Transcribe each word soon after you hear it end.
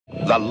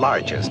the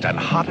largest and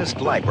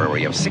hottest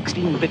library of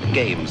 16-bit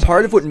games.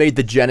 Part of what made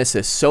the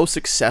Genesis so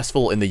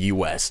successful in the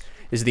US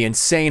is the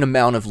insane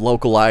amount of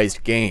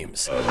localized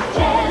games.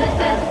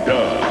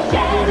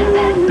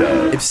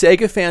 If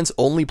Sega fans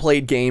only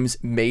played games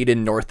made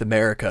in North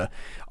America,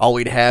 all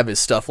we'd have is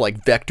stuff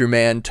like Vector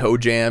Man, Toe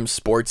Jam,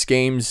 sports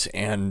games,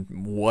 and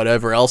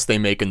whatever else they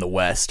make in the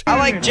West. I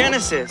like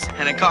Genesis,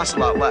 and it costs a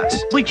lot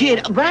less. Wait,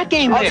 kid, that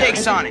game I'll take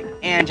Sonic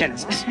and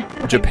Genesis.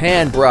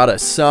 Japan brought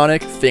us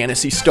Sonic,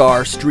 Phantasy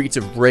Star, Streets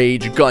of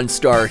Rage,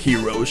 Gunstar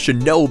Heroes,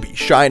 Shinobi,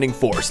 Shining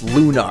Force,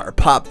 Lunar,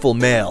 Popful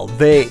Mail,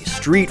 They,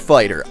 Street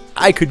Fighter.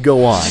 I could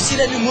go on. See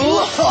that new move?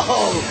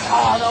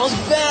 Oh, that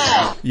was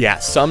bad. Yeah,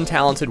 some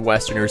talented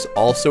Westerners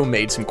also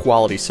made some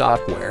quality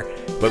software,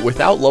 but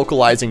without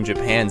localizing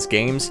Japan's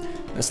games,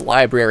 this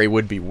library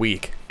would be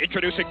weak.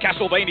 Introducing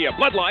Castlevania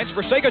Bloodlines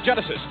for Sega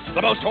Genesis,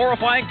 the most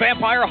horrifying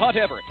vampire hunt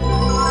ever.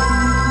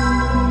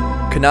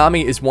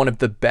 Konami is one of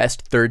the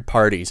best third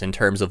parties in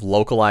terms of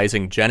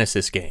localizing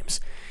Genesis games.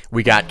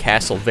 We got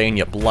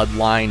Castlevania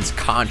Bloodlines,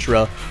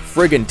 Contra,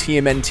 friggin'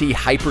 TMNT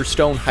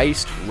Hyperstone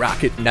Heist,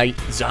 Rocket Knight,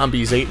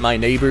 Zombies Ate My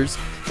Neighbors,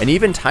 and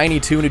even Tiny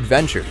Toon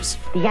Adventures.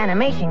 The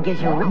animation gives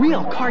you a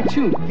real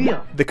cartoon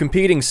feel. The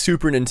competing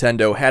Super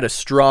Nintendo had a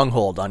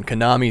stronghold on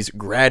Konami's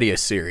Gradius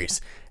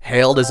series,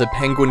 hailed as a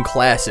penguin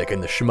classic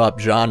in the shmup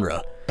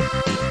genre.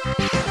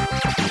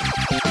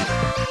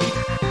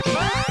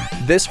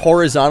 This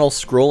horizontal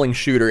scrolling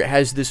shooter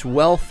has this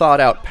well thought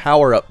out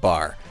power-up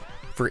bar.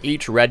 For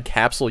each red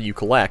capsule you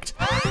collect,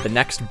 the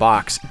next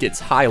box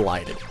gets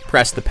highlighted.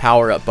 Press the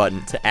power-up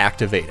button to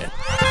activate it.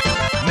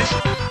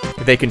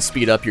 They can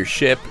speed up your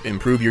ship,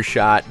 improve your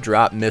shot,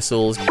 drop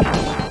missiles,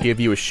 give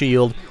you a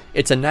shield.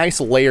 It's a nice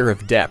layer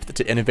of depth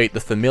to innovate the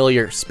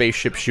familiar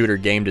spaceship shooter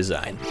game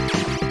design.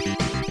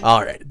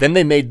 Alright, then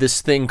they made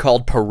this thing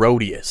called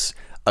Parodius,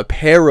 a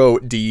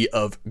parody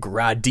of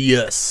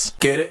Gradius.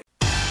 Get it?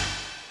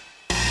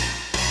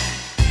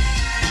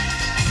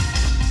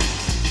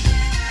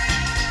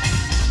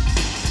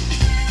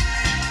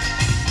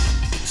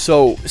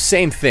 So,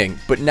 same thing,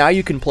 but now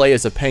you can play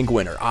as a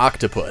penguin or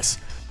octopus.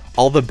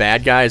 All the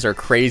bad guys are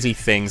crazy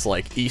things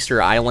like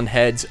Easter Island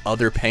heads,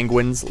 other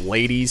penguins,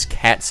 ladies,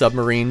 cat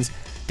submarines,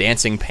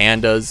 dancing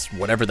pandas,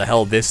 whatever the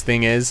hell this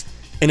thing is.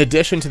 In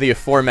addition to the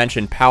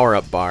aforementioned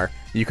power-up bar,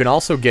 you can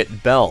also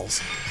get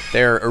bells.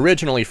 They're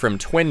originally from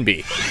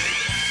Twinbee.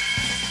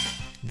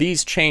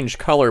 These change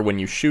color when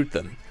you shoot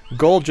them.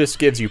 Gold just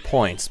gives you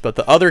points, but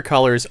the other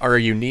colors are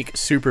a unique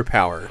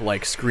superpower,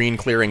 like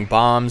screen-clearing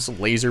bombs,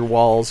 laser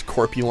walls,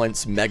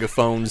 corpulence,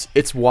 megaphones.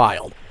 It's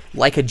wild.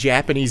 Like a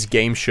Japanese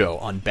game show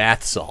on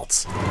bath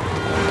salts.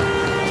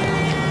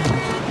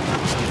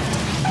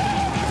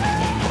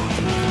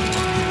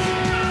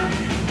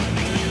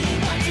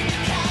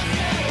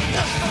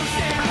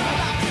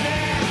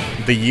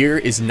 The year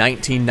is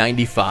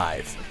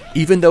 1995.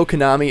 Even though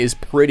Konami is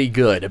pretty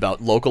good about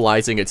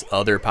localizing its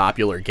other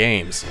popular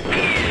games,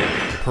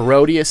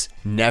 Parodius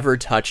never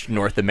touched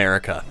North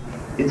America.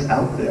 It's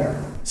out there.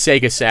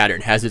 Sega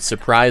Saturn has its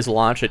surprise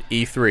launch at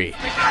E3.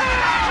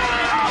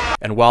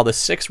 And while the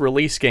 6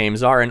 release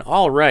games are an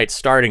alright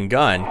starting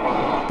gun,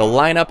 the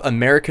lineup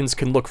Americans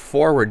can look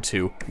forward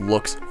to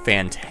looks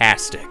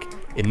fantastic.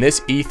 In this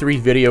E3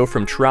 video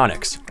from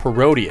Tronix,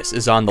 Parodius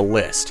is on the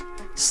list,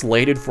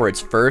 slated for its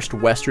first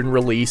Western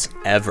release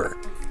ever.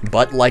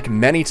 But like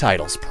many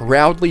titles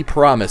proudly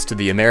promised to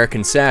the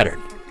American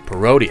Saturn,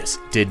 Parodius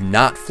did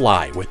not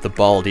fly with the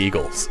bald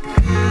eagles.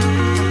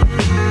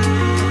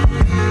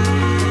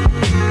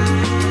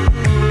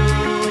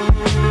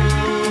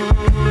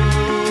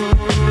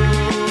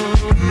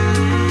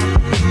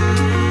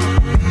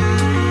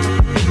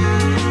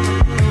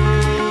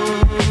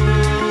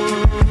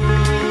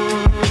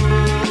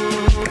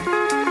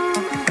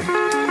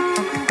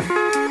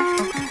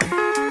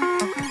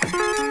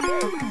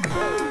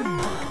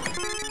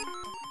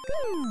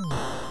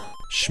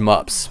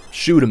 Shmups,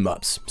 shoot 'em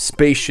ups,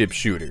 spaceship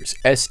shooters,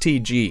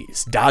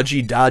 STGs,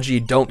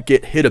 dodgy don't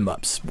get hit 'em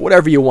ups,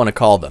 whatever you want to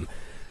call them.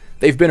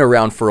 They've been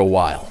around for a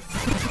while.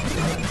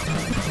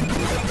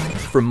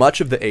 For much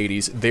of the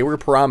 80s, they were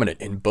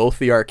prominent in both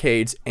the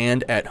arcades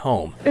and at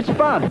home. It's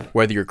fun.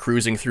 Whether you're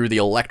cruising through the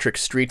electric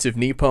streets of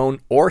Nippon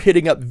or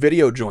hitting up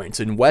video joints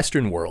in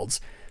Western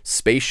worlds,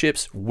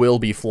 spaceships will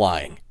be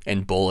flying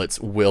and bullets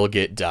will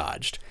get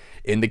dodged.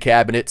 In the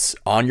cabinets,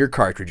 on your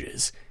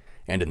cartridges.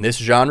 And in this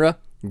genre,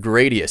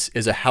 Gradius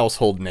is a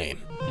household name.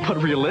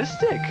 But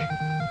realistic?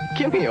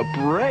 Give me a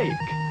break.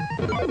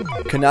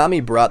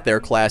 Konami brought their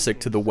classic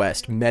to the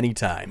West many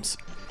times.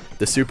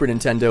 The Super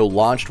Nintendo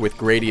launched with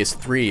Gradius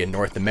 3 in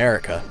North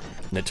America,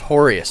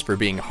 notorious for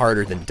being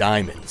harder than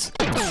diamonds.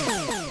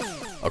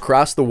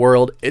 Across the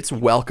world, it's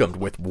welcomed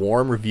with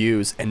warm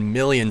reviews and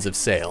millions of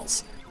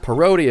sales.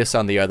 Parodius,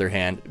 on the other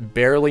hand,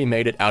 barely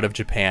made it out of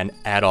Japan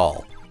at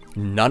all.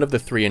 None of the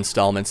 3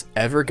 installments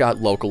ever got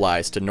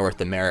localized to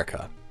North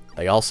America.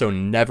 They also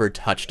never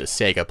touched a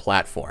Sega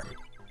platform.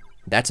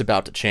 That's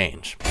about to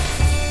change.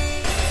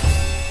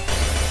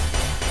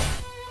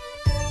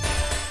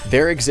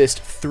 There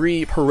exist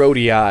 3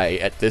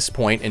 Parodii at this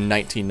point in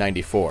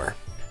 1994.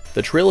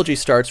 The trilogy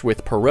starts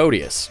with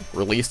Parodius,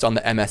 released on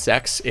the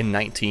MSX in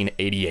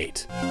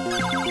 1988.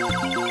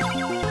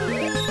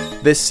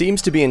 This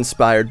seems to be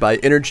inspired by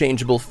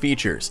interchangeable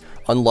features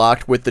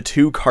unlocked with the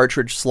 2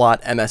 cartridge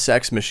slot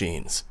MSX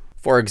machines.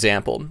 For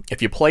example,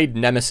 if you played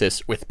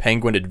Nemesis with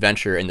Penguin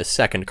Adventure in the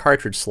 2nd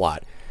cartridge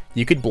slot,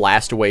 you could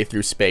blast away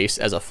through space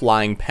as a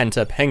flying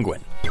Penta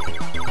Penguin.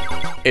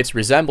 Its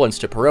resemblance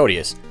to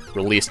Parodius,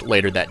 released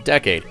later that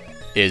decade,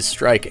 is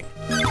striking.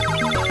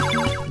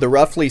 The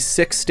roughly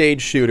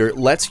 6-stage shooter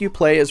lets you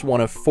play as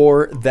one of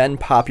 4 then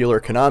popular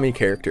Konami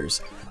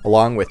characters,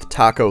 along with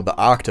Taco the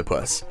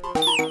Octopus.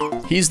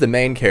 He's the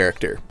main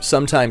character,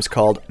 sometimes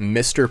called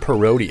Mr.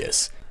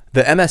 Parodius.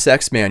 The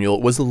MSX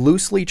manual was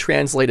loosely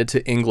translated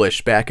to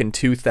English back in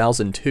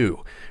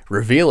 2002,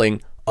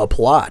 revealing a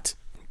plot,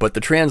 but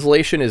the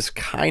translation is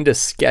kinda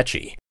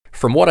sketchy.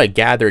 From what I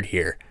gathered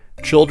here,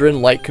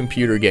 children like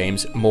computer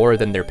games more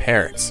than their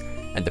parents,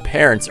 and the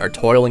parents are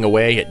toiling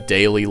away at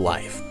daily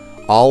life,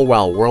 all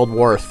while World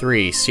War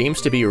III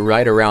seems to be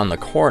right around the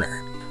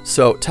corner.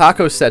 So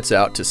Taco sets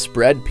out to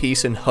spread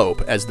peace and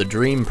hope as the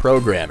dream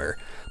programmer,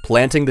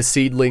 planting the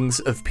seedlings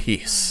of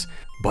peace.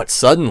 But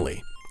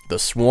suddenly, the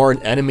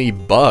sworn enemy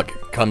bug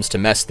comes to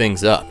mess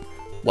things up,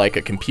 like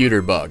a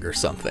computer bug or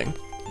something.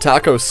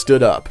 Taco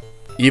stood up.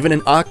 Even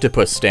an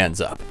octopus stands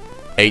up.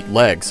 8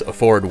 legs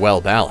afford well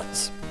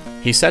balance.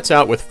 He sets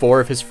out with 4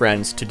 of his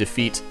friends to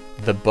defeat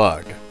the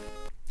bug.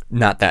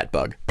 Not that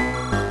bug.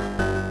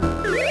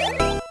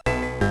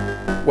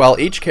 While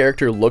each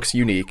character looks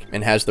unique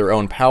and has their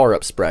own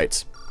power-up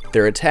sprites,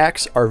 their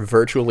attacks are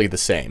virtually the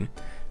same.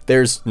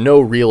 There's no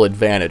real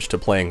advantage to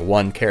playing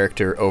one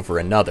character over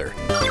another.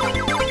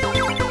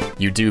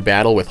 You do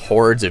battle with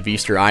hordes of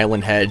Easter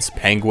Island heads,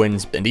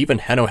 penguins, and even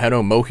Heno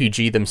Heno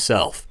Mohiji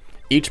themselves.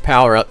 Each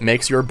power-up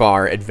makes your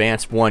bar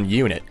advance 1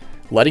 unit,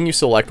 letting you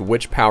select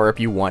which power-up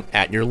you want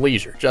at your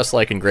leisure, just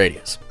like in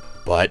Gradius.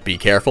 But be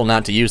careful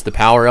not to use the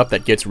power-up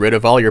that gets rid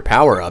of all your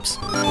power-ups.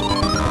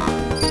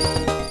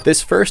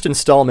 This first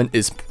installment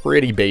is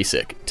pretty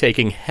basic,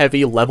 taking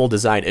heavy level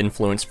design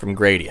influence from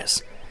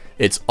Gradius.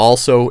 It's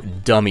also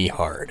dummy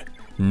hard.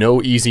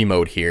 No easy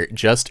mode here,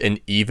 just an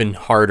even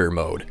harder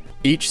mode.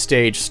 Each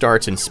stage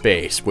starts in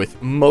space,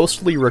 with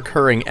mostly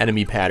recurring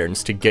enemy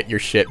patterns to get your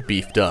ship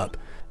beefed up.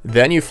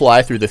 Then you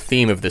fly through the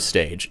theme of the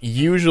stage,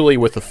 usually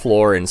with a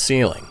floor and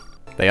ceiling.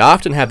 They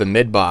often have a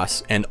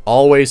mid-boss, and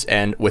always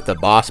end with a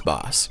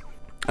boss.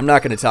 I'm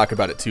not going to talk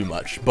about it too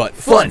much, but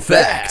fun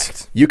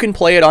fact! You can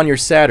play it on your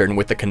Saturn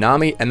with the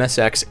Konami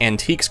MSX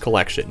Antiques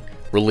Collection,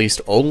 released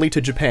only to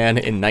Japan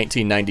in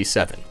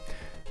 1997.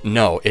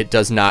 No, it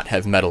does not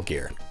have Metal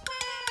Gear.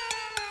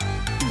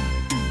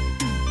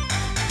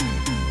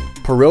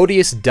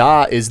 Parodius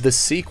Da is the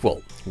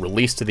sequel,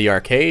 released to the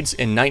arcades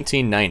in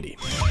 1990.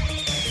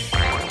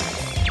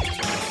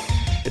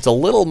 It's a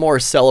little more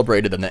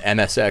celebrated than the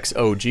MSX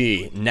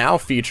OG, now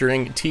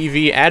featuring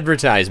TV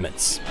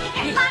advertisements.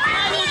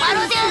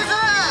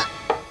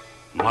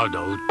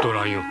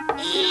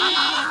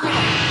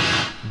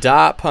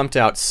 Da pumped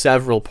out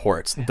several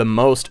ports, the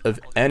most of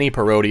any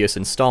Parodius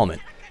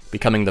installment,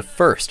 becoming the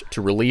first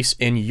to release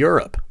in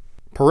Europe.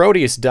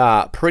 Parodius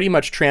Da pretty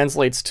much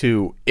translates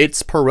to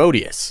 "It's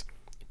Parodius,"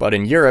 but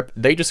in Europe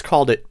they just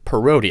called it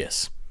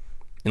Parodius,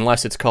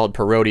 unless it's called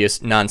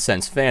Parodius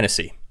Nonsense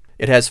Fantasy.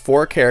 It has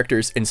 4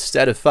 characters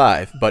instead of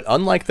 5, but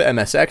unlike the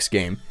MSX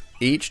game,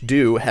 each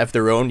do have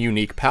their own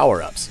unique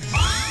power-ups.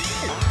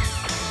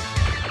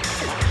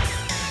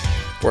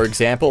 For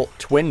example,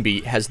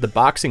 Twinbee has the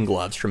boxing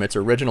gloves from its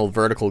original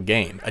vertical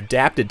game,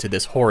 adapted to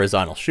this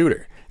horizontal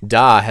shooter.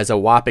 Da has a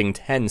whopping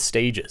 10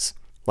 stages.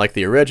 Like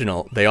the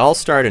original, they all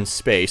start in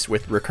space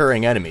with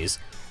recurring enemies,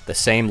 the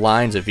same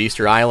lines of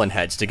Easter Island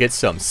heads to get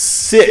some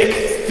sick,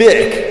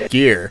 thick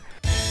gear.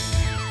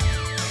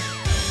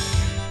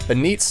 A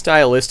neat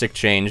stylistic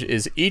change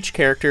is each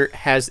character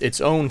has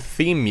its own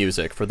theme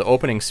music for the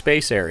opening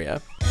space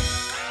area.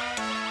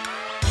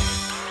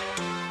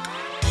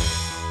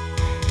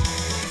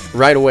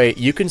 Right away,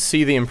 you can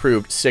see the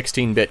improved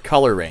 16-bit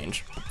color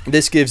range.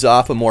 This gives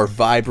off a more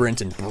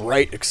vibrant and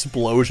bright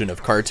explosion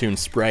of cartoon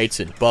sprites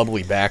and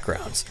bubbly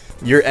backgrounds.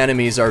 Your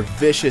enemies are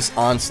vicious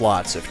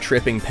onslaughts of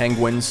tripping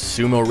penguins,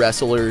 sumo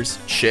wrestlers,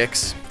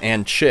 chicks,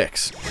 and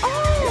chicks.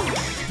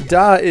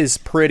 Da is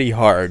pretty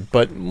hard,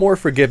 but more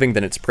forgiving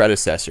than its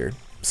predecessor.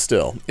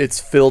 Still, it's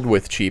filled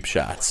with cheap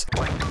shots.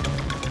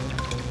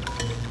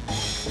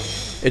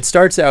 It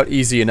starts out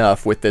easy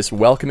enough with this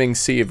welcoming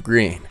sea of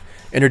green,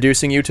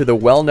 introducing you to the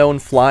well-known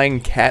flying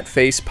cat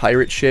face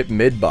pirate ship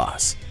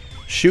mid-boss.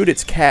 Shoot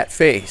its cat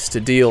face to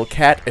deal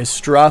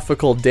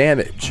catastrophical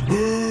damage.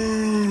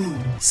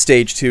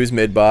 Stage 2's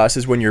mid-boss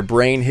is when your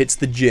brain hits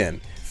the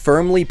gym,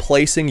 firmly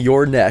placing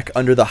your neck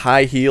under the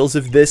high heels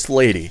of this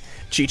lady,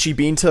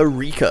 Chichibinta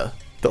Rika.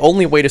 The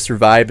only way to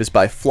survive is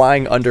by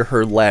flying under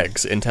her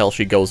legs until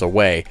she goes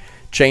away,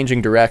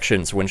 changing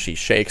directions when she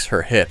shakes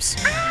her hips.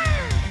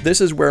 This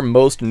is where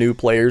most new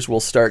players will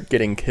start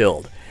getting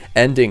killed,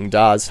 ending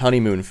Da's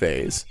honeymoon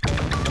phase.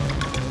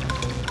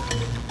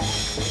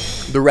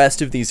 The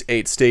rest of these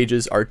 8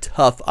 stages are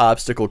tough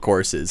obstacle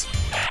courses,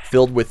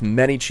 filled with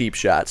many cheap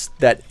shots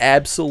that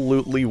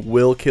absolutely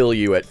will kill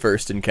you at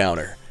first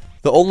encounter.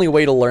 The only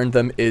way to learn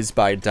them is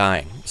by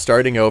dying,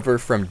 starting over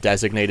from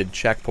designated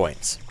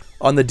checkpoints.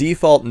 On the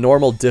default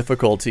normal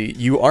difficulty,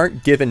 you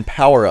aren't given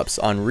power-ups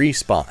on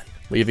respawn,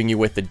 leaving you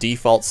with the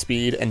default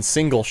speed and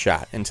single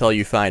shot until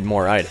you find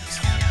more items.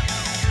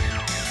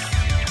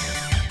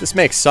 This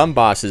makes some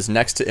bosses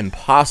next to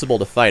impossible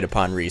to fight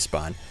upon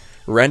respawn,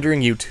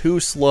 rendering you too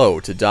slow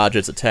to dodge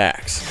its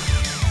attacks.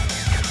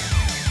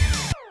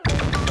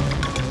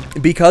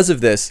 Because of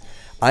this,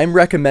 I'm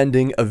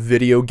recommending a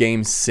video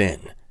game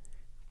sin.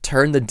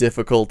 Turn the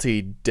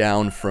difficulty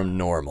down from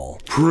normal.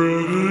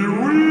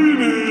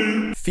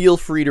 Feel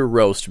free to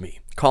roast me,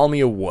 call me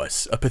a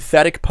wuss, a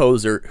pathetic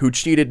poser who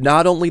cheated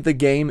not only the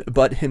game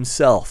but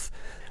himself.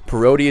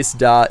 Parodius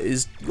Da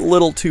is a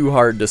little too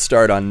hard to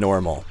start on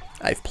normal.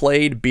 I've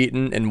played,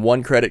 beaten, and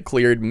 1 credit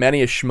cleared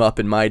many a shmup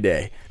in my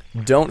day.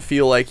 Don't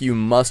feel like you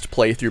must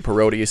play through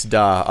Parodius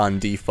Da on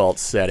default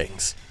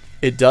settings.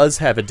 It does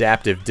have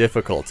adaptive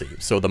difficulty,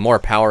 so the more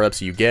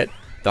power-ups you get,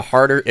 the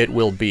harder it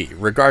will be,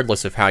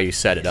 regardless of how you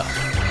set it up.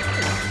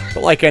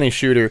 But like any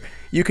shooter,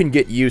 you can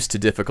get used to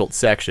difficult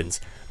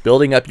sections,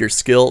 building up your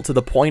skill to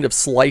the point of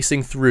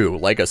slicing through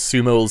like a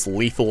sumo's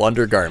lethal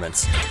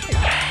undergarments.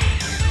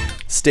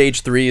 Stage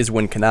 3 is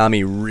when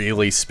Konami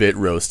really spit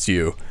roasts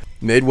you.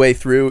 Midway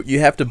through, you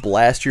have to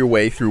blast your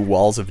way through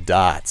walls of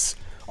dots,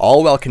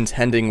 all while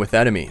contending with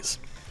enemies.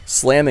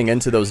 Slamming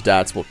into those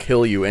dots will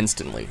kill you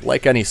instantly,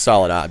 like any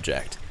solid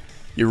object.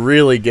 You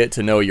really get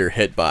to know your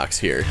hitbox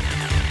here.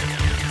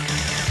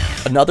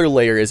 Another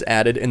layer is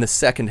added in the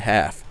second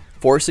half,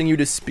 forcing you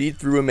to speed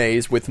through a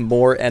maze with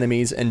more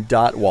enemies and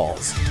dot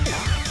walls.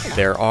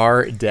 There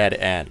are dead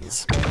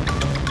ends.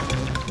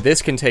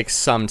 This can take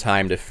some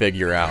time to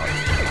figure out.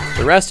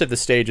 The rest of the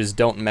stages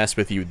don't mess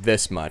with you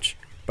this much,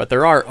 but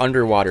there are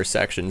underwater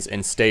sections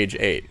in Stage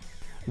 8.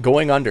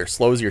 Going under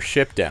slows your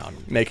ship down,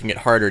 making it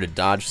harder to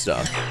dodge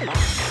stuff.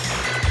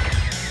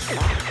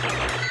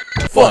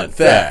 Fun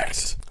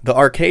fact! The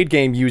arcade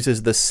game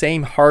uses the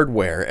same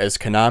hardware as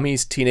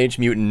Konami's Teenage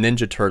Mutant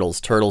Ninja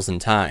Turtles: Turtles in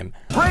Time.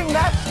 Bring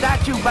that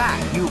statue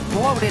back, you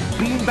bloated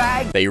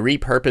beanbag! They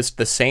repurposed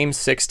the same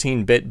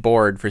 16-bit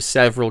board for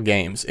several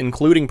games,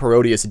 including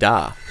Parodius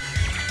Da.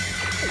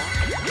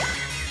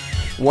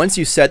 Once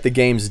you set the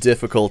game's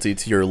difficulty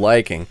to your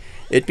liking,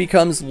 it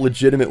becomes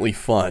legitimately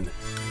fun.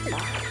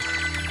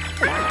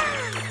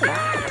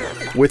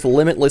 With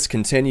Limitless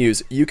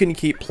Continues, you can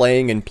keep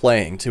playing and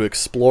playing to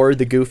explore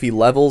the goofy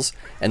levels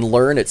and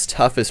learn its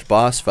toughest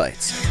boss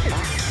fights.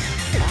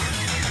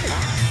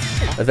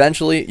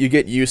 Eventually, you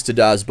get used to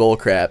Da's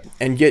bullcrap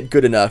and get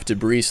good enough to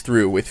breeze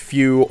through with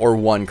few or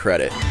 1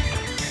 credit.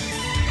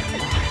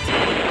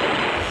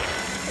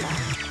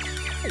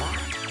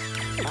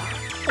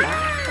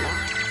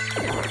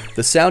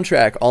 The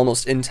soundtrack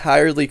almost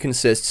entirely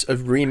consists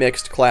of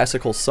remixed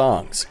classical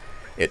songs.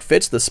 It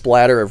fits the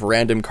splatter of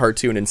random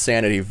cartoon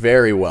insanity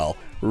very well,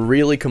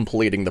 really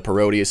completing the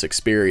Parodius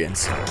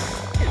experience.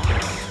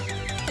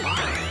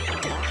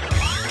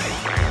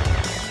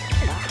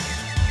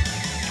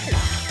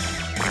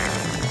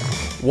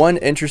 One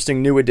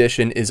interesting new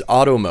addition is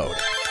Auto Mode.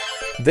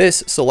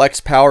 This selects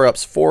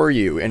power-ups for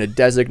you in a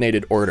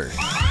designated order.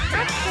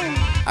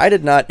 I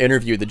did not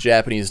interview the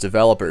Japanese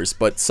developers,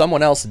 but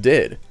someone else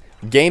did.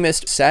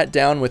 Gamist sat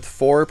down with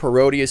 4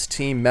 Parodius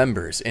team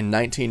members in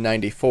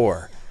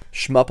 1994.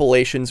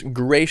 Shmupilations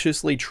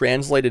graciously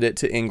translated it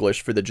to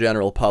English for the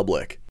general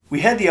public.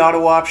 We had the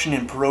auto option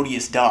in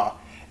Parodius Da,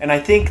 and I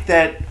think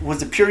that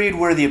was a period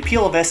where the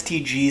appeal of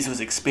STGs was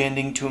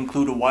expanding to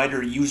include a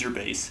wider user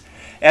base.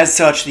 As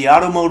such, the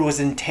auto mode was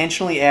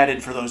intentionally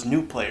added for those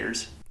new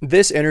players.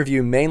 This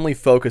interview mainly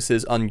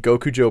focuses on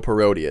Gokujo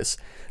Parodius,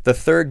 the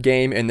 3rd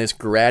game in this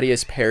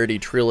Gradius parody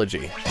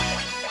trilogy.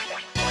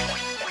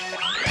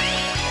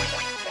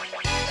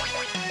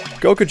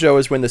 Gokujo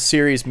is when the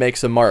series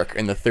makes a mark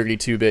in the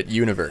 32-bit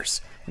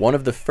universe, one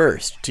of the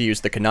first to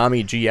use the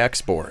Konami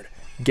GX board.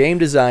 Game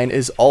design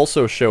is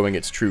also showing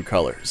its true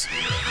colors.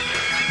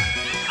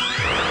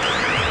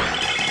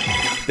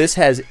 This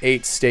has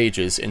 8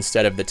 stages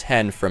instead of the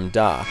 10 from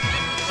Da.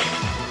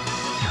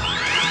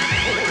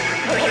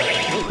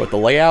 But the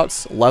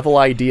layouts, level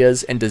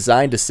ideas, and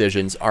design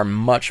decisions are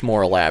much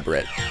more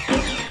elaborate.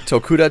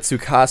 Tokuda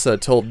Tsukasa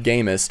told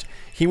Gamist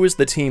he was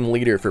the team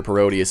leader for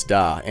Parodius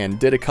Da and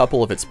did a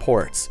couple of its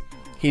ports.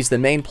 He's the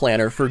main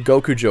planner for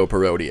Gokujo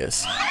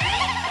Parodius.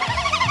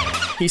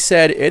 He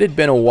said it had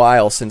been a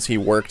while since he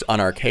worked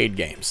on arcade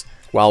games.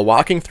 While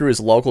walking through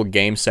his local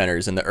game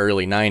centers in the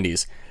early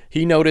 90s,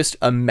 he noticed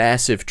a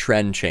massive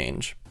trend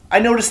change. I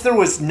noticed there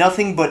was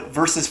nothing but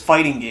versus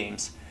fighting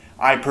games.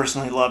 I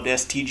personally loved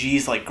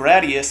STGs like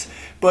Gradius,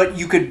 but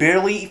you could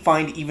barely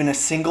find even a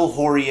single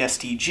Hori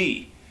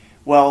STG.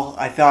 Well,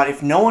 I thought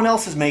if no one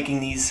else is making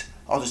these,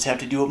 I'll just have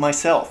to do it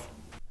myself.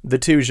 The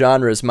 2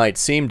 genres might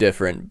seem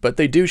different, but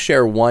they do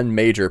share one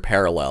major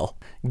parallel.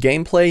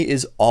 Gameplay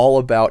is all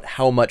about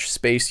how much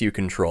space you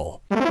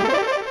control.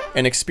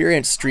 An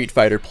experienced Street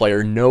Fighter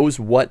player knows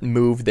what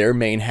move their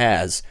main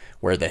has,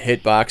 where the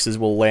hitboxes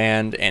will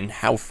land, and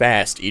how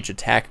fast each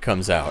attack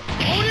comes out.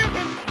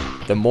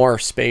 The more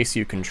space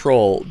you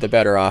control, the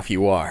better off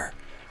you are.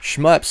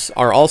 Shmups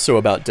are also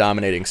about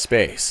dominating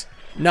space.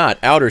 Not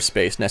outer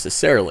space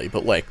necessarily,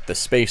 but like the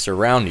space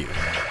around you.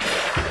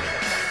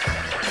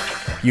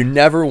 You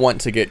never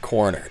want to get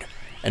cornered,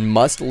 and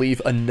must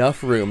leave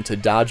enough room to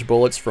dodge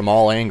bullets from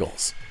all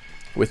angles.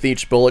 With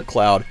each bullet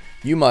cloud,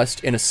 you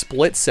must, in a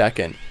split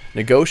second,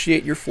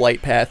 negotiate your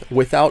flight path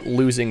without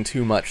losing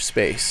too much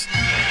space.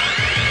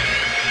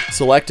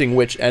 Selecting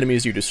which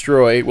enemies you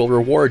destroy will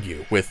reward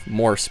you with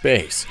more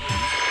space.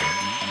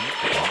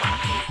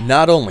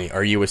 Not only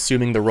are you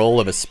assuming the role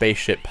of a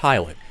spaceship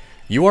pilot,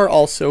 you are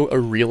also a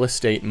real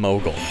estate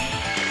mogul.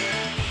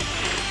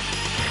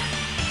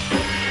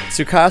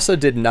 Tsukasa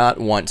did not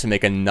want to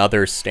make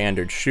another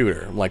standard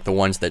shooter like the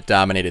ones that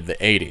dominated the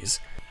 80s.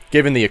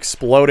 Given the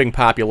exploding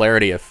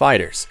popularity of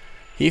fighters,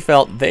 he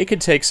felt they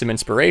could take some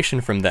inspiration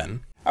from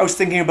them. I was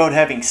thinking about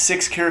having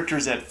 6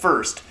 characters at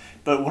first,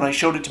 but when I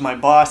showed it to my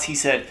boss, he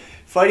said,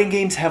 "Fighting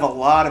games have a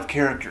lot of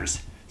characters,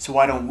 so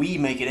why don't we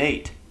make it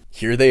 8?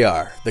 Here they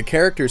are, the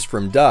characters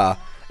from Da,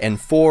 and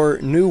 4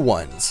 new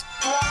ones.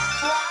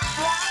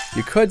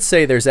 You could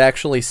say there's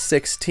actually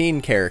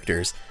 16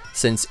 characters,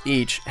 since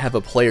each have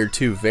a Player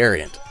 2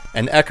 variant.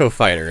 An Echo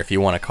Fighter, if you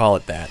want to call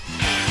it that.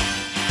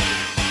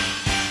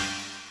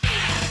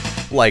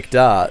 Like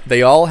Da,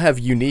 they all have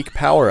unique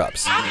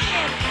power-ups.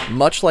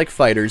 Much like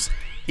fighters,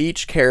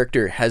 each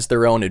character has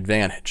their own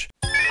advantage.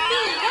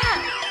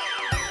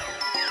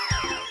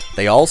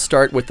 They all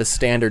start with the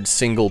standard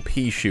single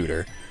P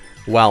shooter.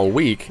 While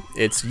weak,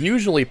 it's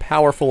usually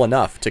powerful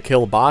enough to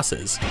kill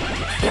bosses.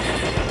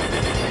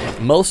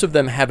 Most of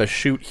them have a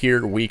shoot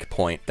here weak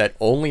point that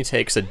only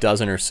takes a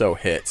dozen or so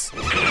hits.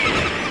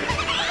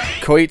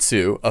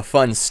 Koitsu, a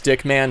fun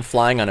stickman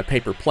flying on a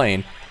paper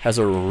plane, has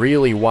a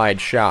really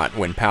wide shot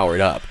when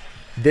powered up.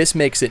 This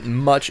makes it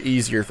much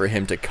easier for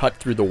him to cut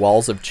through the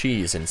walls of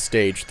cheese in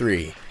Stage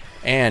 3,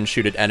 and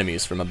shoot at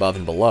enemies from above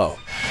and below.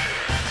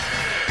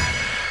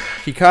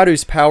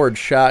 Hikaru's powered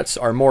shots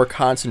are more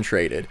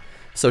concentrated,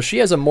 so she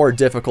has a more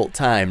difficult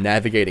time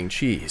navigating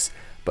cheese,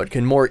 but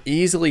can more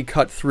easily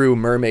cut through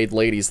Mermaid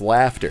Lady's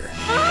laughter.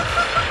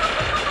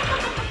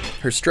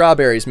 Her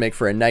strawberries make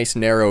for a nice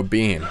narrow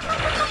beam.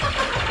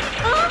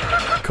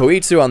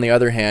 Koitsu, on the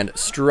other hand,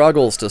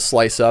 struggles to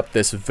slice up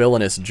this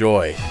villainous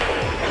joy.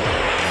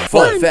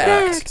 Fun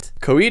fact!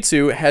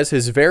 Koitsu has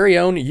his very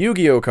own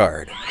Yu-Gi-Oh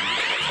card.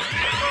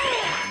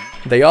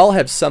 They all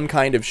have some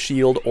kind of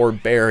shield or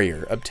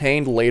barrier,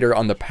 obtained later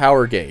on the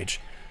power gauge.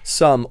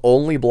 Some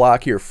only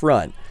block your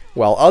front,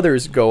 while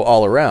others go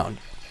all around.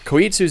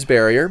 Koitsu's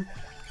barrier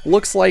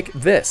looks like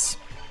this.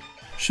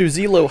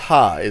 Shuzilo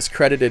Ha is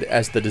credited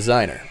as the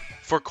designer.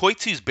 For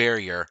Koitsu's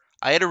barrier,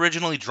 I had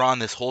originally drawn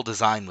this whole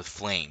design with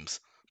flames,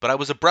 but I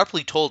was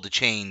abruptly told to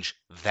change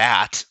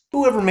that.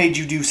 Whoever made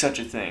you do such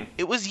a thing?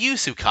 It was you,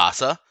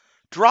 Tsukasa.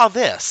 Draw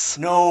this.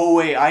 No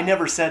way, I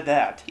never said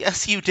that.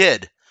 Yes, you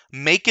did.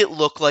 Make it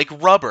look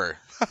like rubber.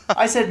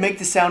 I said make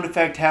the sound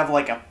effect have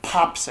like a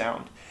pop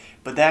sound,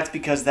 but that's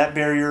because that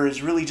barrier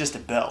is really just a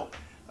bell.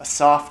 A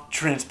soft,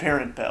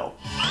 transparent bell.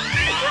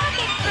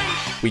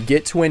 We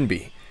get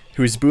Twinbee,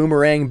 whose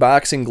boomerang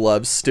boxing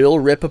gloves still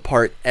rip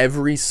apart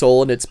every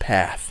soul in its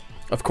path.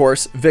 Of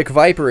course, Vic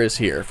Viper is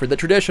here for the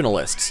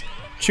traditionalists.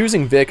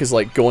 Choosing Vic is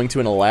like going to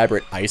an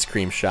elaborate ice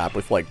cream shop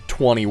with like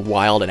 20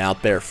 wild and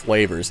out there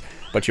flavors,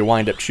 but you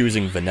wind up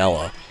choosing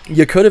vanilla.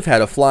 You could have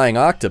had a flying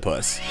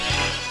octopus.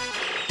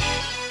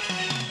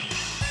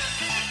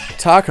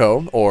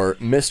 Taco, or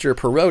Mr.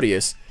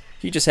 Parodius,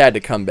 he just had to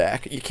come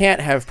back. You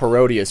can't have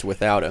Parodius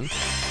without him.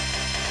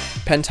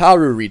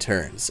 Pentaru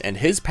returns, and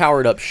his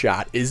powered-up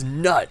shot is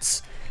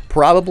nuts.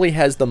 Probably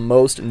has the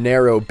most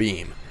narrow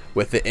beam,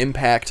 with the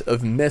impact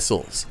of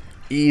missiles,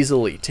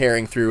 easily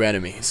tearing through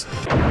enemies.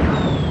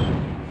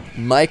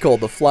 Michael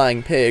the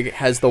Flying Pig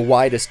has the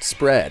widest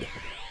spread.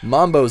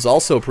 Mambo's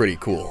also pretty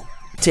cool.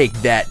 Take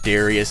that,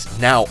 Darius.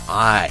 Now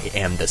I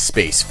am the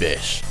space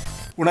fish.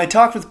 When I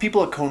talked with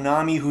people at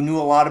Konami who knew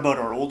a lot about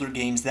our older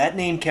games, that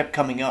name kept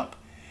coming up.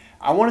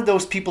 I wanted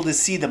those people to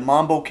see the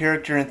Mambo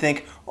character and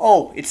think,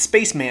 oh, it's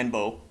Space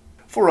Manbo.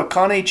 For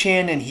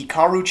Akane-chan and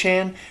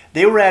Hikaru-chan,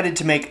 they were added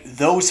to make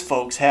those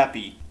folks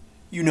happy.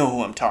 You know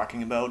who I'm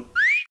talking about.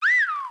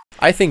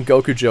 I think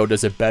Gokujo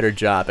does a better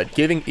job at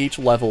giving each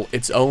level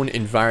its own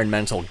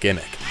environmental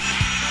gimmick.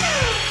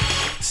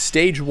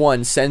 Stage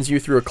 1 sends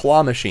you through a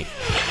claw machine.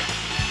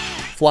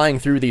 Flying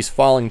through these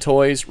falling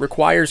toys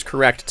requires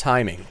correct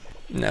timing.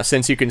 Now,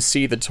 since you can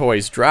see the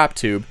toy's drop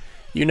tube,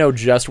 you know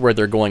just where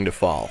they're going to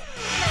fall.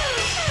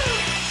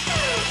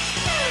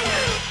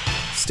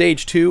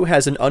 Stage 2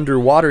 has an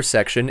underwater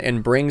section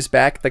and brings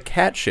back the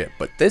cat ship,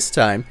 but this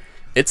time,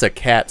 it's a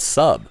cat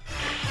sub.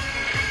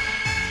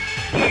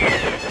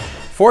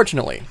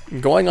 Fortunately,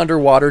 going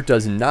underwater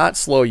does not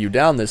slow you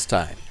down this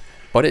time,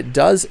 but it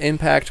does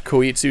impact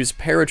Koitsu's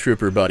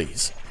paratrooper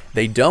buddies.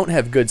 They don't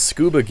have good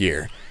scuba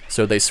gear,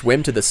 so they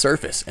swim to the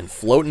surface and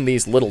float in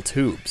these little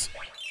tubes.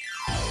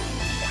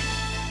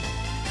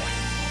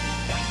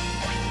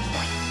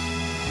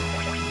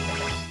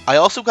 I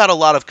also got a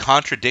lot of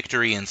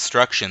contradictory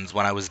instructions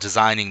when I was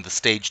designing the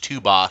Stage 2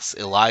 boss,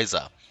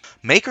 Eliza.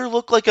 Make her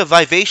look like a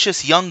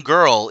vivacious young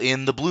girl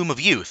in the bloom of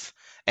youth,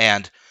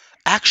 and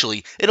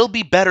actually, it'll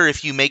be better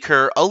if you make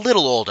her a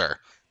little older.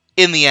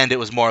 In the end, it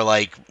was more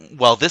like,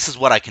 well, this is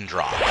what I can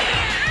draw.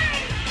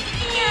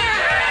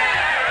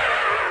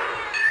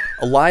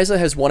 Eliza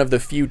has one of the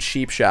few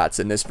cheap shots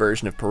in this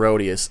version of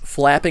Parodius,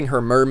 flapping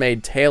her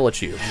mermaid tail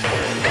at you.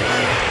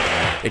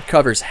 It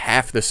covers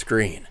half the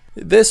screen.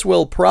 This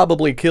will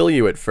probably kill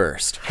you at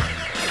first.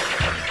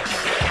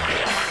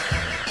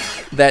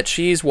 That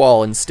cheese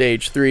wall in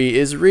Stage 3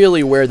 is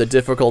really where the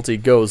difficulty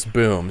goes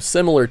boom,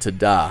 similar to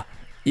Da.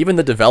 Even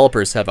the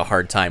developers have a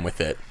hard time with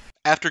it.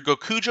 After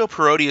Gokujo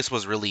Parodius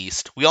was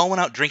released, we all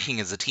went out drinking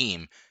as a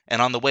team,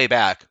 and on the way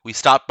back, we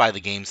stopped by the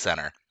game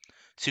center.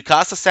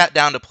 Tsukasa sat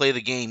down to play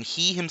the game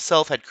he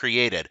himself had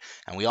created,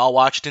 and we all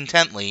watched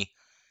intently,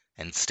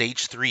 and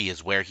Stage 3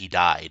 is where he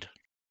died.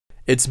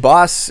 Its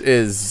boss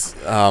is,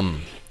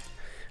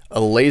 a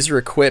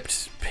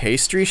laser-equipped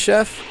pastry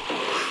chef?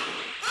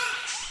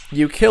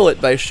 You kill it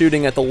by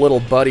shooting at the little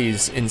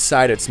buddies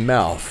inside its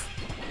mouth.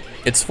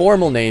 Its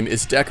formal name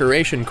is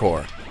Decoration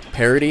Core,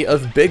 parody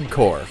of Big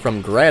Core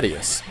from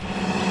Gradius.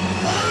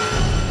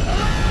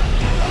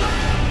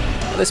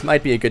 This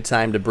might be a good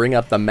time to bring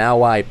up the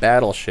Maui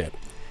battleship.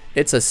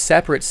 It's a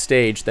separate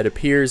stage that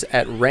appears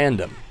at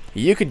random.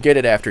 You could get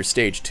it after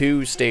Stage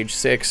 2, Stage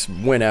 6,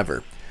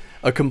 whenever.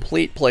 A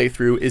complete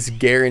playthrough is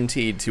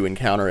guaranteed to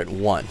encounter it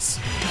once.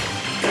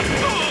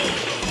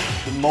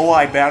 The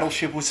Moai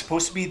battleship was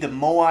supposed to be the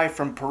Moai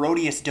from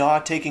Parodius Da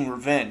taking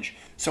revenge,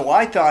 so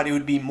I thought it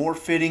would be more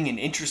fitting and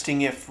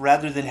interesting if,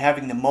 rather than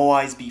having the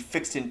Moais be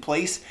fixed in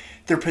place,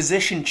 their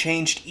position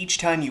changed each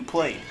time you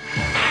played.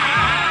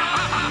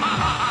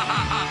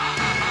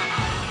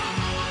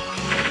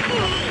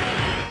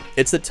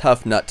 It's a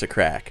tough nut to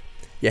crack.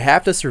 You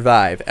have to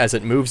survive as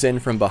it moves in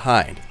from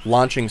behind,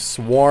 launching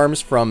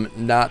swarms from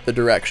not the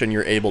direction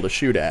you're able to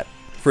shoot at.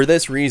 For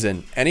this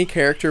reason, any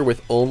character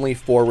with only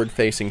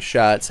forward-facing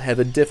shots have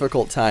a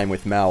difficult time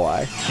with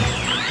Maui.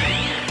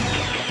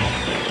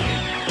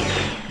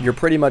 You're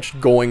pretty much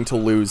going to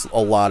lose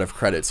a lot of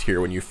credits here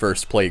when you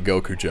first play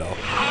Gokujo.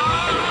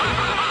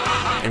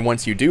 And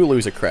once you do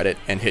lose a credit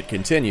and hit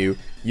continue,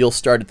 you'll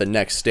start at the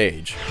next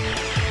stage.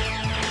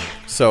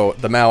 So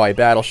the Maui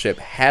battleship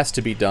has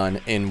to be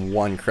done in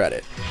 1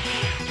 credit.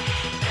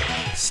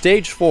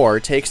 Stage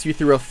 4 takes you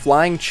through a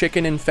flying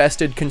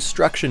chicken-infested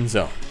construction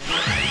zone.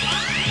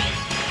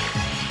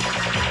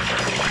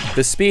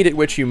 The speed at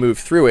which you move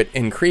through it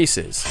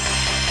increases.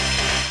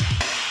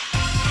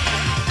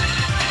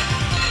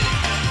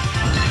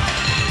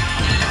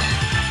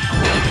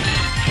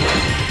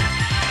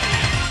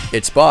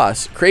 Its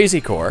boss,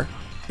 Crazy Core,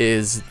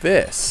 is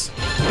this.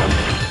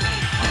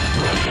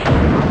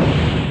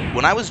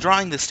 When I was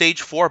drawing the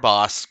Stage 4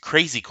 boss,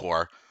 Crazy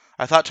Core,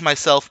 I thought to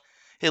myself,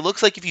 it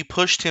looks like if you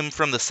pushed him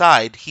from the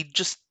side, he'd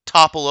just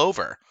topple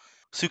over.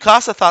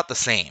 Tsukasa thought the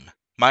same.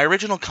 My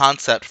original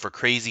concept for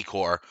Crazy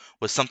Core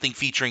was something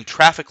featuring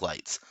traffic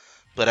lights,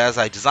 but as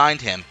I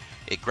designed him,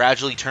 it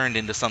gradually turned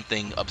into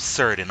something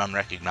absurd and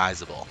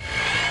unrecognizable.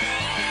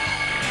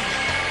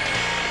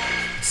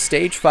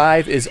 Stage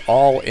 5 is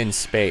all in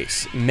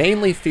space,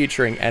 mainly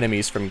featuring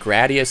enemies from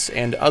Gradius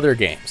and other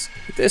games.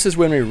 This is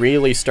when we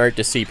really start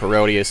to see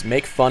Parodius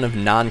make fun of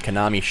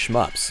non-Konami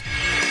shmups.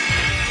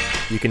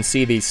 You can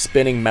see these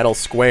spinning metal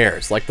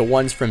squares, like the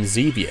ones from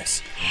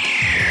Xevious.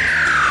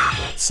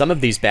 Some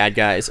of these bad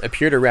guys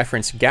appear to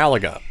reference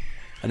Galaga.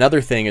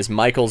 Another thing is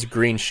Michael's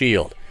green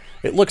shield.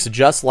 It looks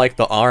just like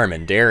the arm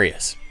in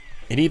Darius.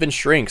 It even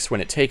shrinks when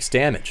it takes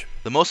damage.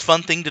 The most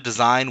fun thing to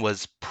design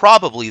was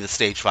probably the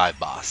Stage 5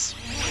 boss.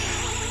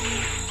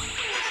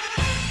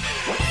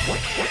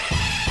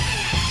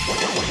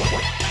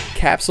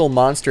 Capsule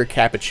Monster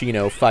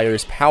Cappuccino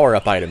fires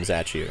power-up items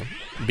at you.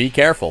 Be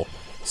careful.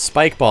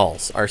 Spike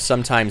balls are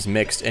sometimes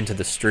mixed into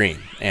the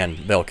stream, and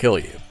they'll kill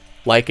you.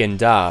 Like in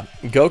Da,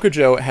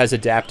 Gokujo has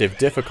adaptive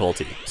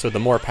difficulty, so the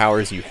more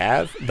powers you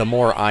have, the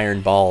more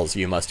iron balls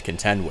you must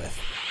contend with.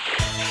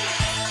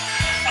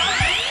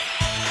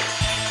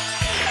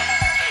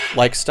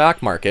 Like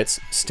stock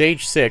markets,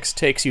 Stage 6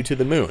 takes you to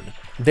the moon.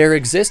 There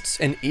exists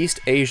an East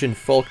Asian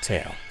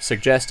folktale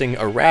suggesting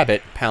a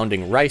rabbit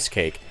pounding rice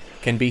cake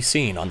can be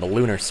seen on the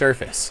lunar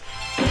surface.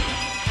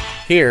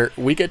 Here,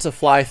 we get to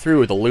fly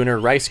through the lunar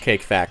rice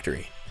cake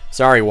factory.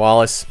 Sorry,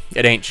 Wallace,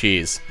 it ain't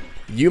cheese.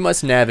 You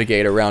must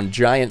navigate around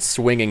giant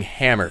swinging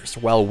hammers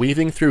while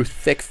weaving through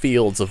thick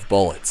fields of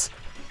bullets.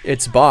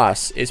 Its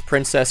boss is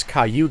Princess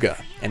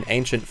Cayuga, an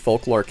ancient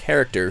folklore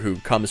character who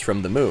comes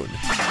from the moon.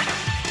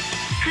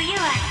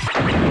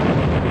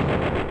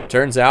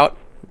 Turns out,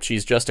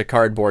 she's just a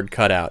cardboard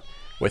cutout,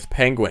 with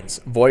penguins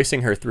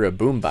voicing her through a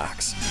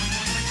boombox.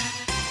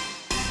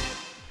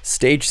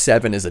 Stage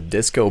 7 is a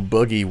disco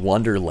boogie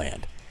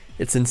wonderland.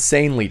 It's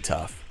insanely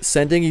tough,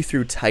 sending you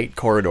through tight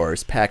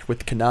corridors packed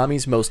with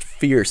Konami's most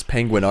fierce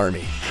penguin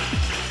army.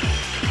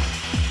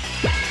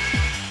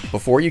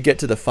 Before you get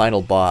to the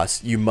final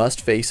boss, you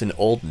must face an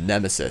old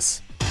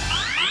nemesis.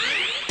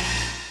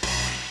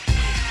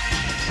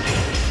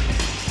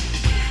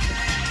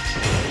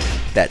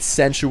 That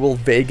sensual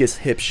Vegas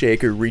hip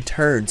shaker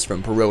returns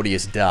from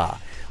Parodius Da,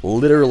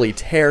 literally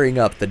tearing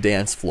up the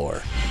dance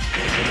floor.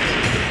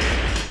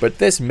 But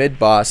this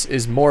mid-boss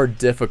is more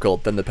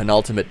difficult than the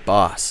penultimate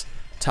boss,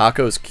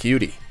 Taco's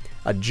Cutie,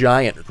 a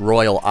giant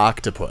royal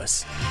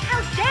octopus.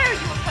 How dare you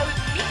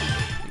oppose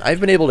me? I've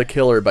been able to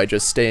kill her by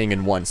just staying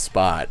in one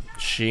spot.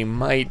 She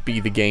might be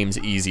the game's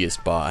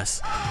easiest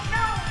boss.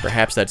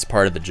 Perhaps that's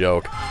part of the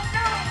joke.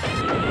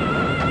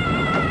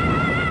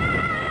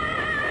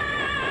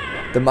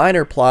 The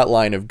minor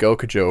plotline of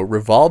Gokujo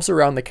revolves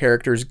around the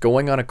characters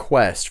going on a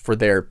quest for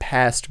their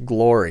past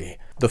glory.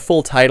 The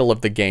full title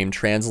of the game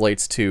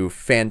translates to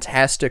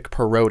Fantastic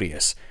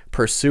Parodius,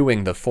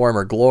 Pursuing the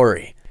Former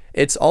Glory.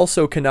 It's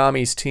also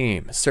Konami's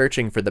team,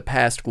 searching for the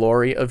past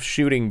glory of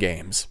shooting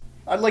games.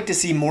 I'd like to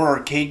see more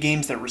arcade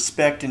games that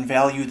respect and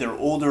value their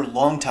older,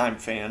 longtime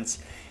fans.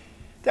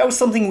 That was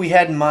something we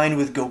had in mind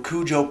with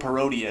Gokujo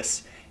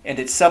Parodius, and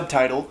its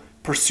subtitle,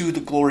 Pursue the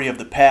Glory of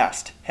the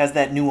Past, has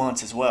that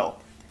nuance as well.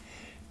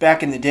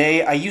 Back in the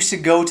day, I used to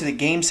go to the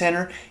game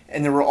center,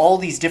 and there were all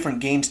these different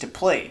games to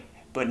play.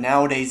 But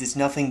nowadays it's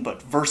nothing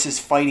but versus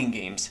fighting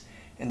games,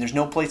 and there's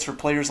no place for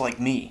players like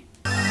me.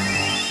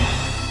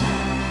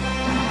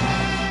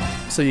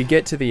 So you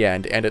get to the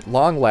end, and at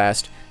long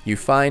last, you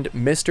find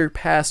Mr.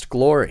 Past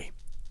Glory.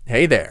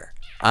 Hey there,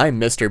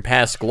 I'm Mr.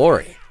 Past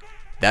Glory.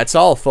 That's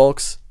all,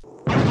 folks.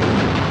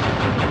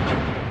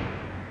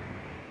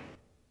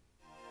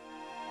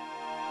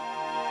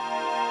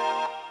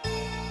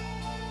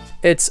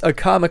 It's a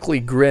comically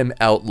grim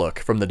outlook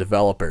from the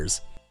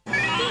developers.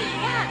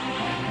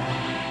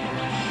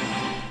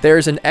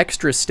 There's an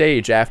extra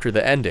stage after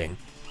the ending.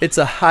 It's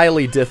a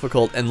highly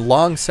difficult and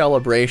long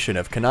celebration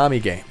of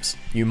Konami games.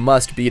 You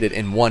must beat it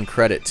in one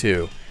credit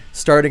too.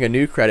 Starting a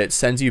new credit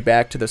sends you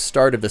back to the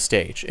start of the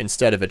stage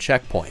instead of a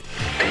checkpoint.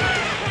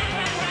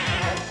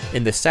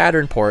 In the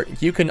Saturn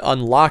port, you can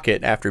unlock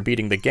it after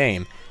beating the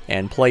game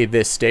and play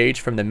this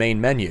stage from the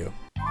main menu.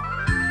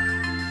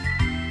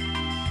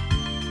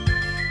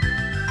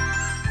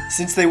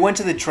 Since they went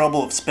to the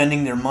trouble of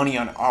spending their money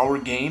on our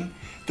game,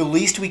 the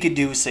least we could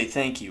do is say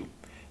thank you.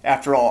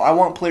 After all, I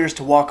want players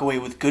to walk away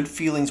with good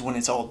feelings when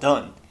it's all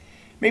done.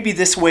 Maybe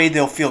this way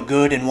they'll feel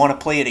good and want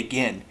to play it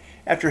again,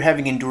 after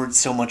having endured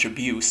so much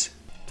abuse.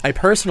 I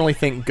personally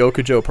think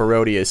Gokujo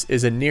Parodius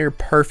is a near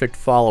perfect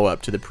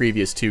follow-up to the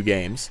previous two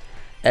games.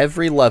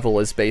 Every level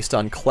is based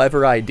on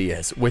clever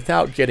ideas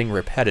without getting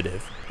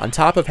repetitive. On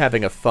top of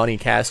having a funny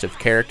cast of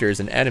characters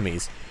and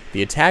enemies,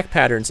 the attack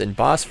patterns and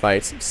boss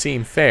fights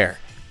seem fair,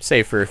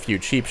 save for a few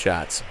cheap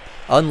shots.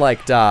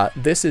 Unlike Da,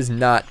 this is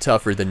not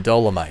tougher than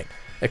Dolomite.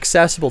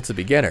 Accessible to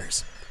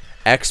beginners.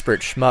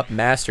 Expert shmup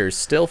masters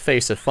still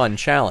face a fun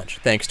challenge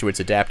thanks to its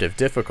adaptive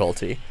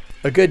difficulty.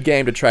 A good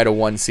game to try to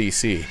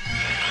 1cc.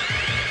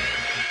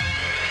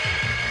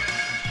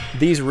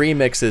 These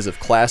remixes of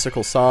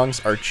classical songs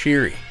are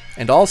cheery,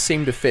 and all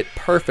seem to fit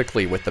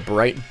perfectly with the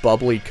bright,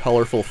 bubbly,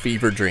 colorful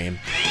fever dream.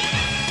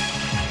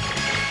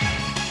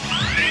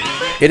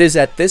 It is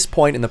at this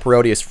point in the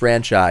Parodius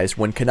franchise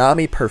when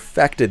Konami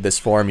perfected this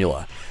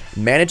formula,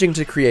 managing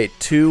to create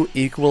two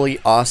equally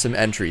awesome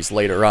entries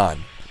later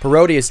on.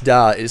 Parodius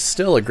Da is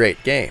still a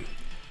great game,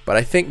 but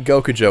I think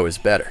Gokujo is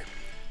better.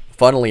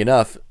 Funnily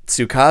enough,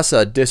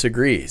 Tsukasa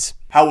disagrees.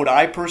 How would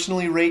I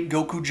personally rate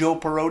Gokujo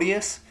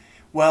Parodius?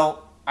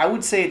 Well, I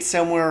would say it's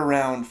somewhere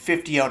around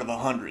 50 out of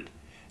 100.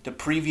 The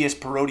previous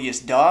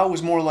Parodius Da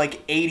was more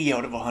like 80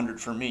 out of 100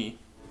 for me.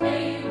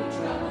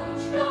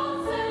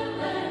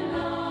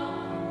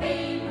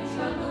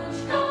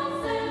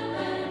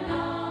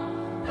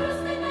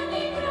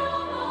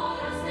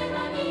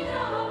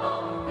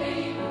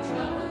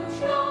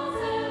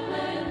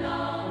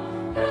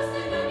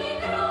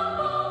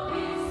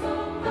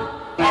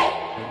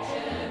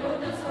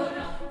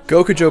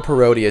 Gokujo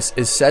Parodius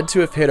is said to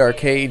have hit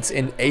arcades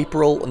in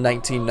April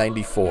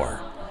 1994.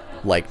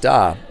 Like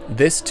Da,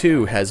 this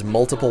too has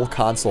multiple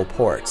console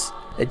ports.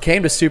 It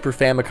came to Super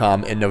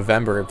Famicom in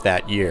November of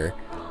that year.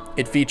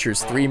 It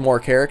features 3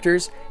 more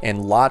characters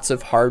and lots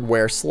of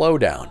hardware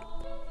slowdown.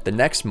 The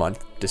next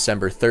month,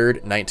 December 3rd,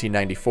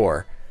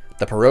 1994,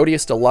 the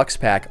Parodius Deluxe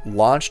Pack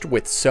launched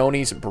with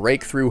Sony's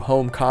breakthrough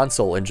home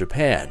console in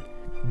Japan.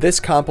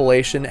 This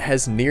compilation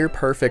has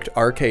near-perfect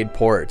arcade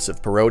ports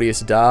of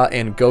Parodius Da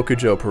and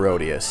Gokujo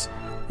Parodius.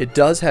 It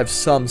does have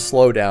some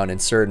slowdown in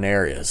certain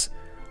areas.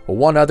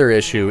 One other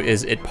issue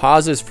is it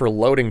pauses for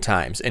loading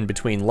times in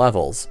between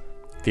levels.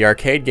 The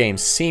arcade game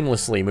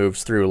seamlessly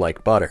moves through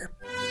like butter.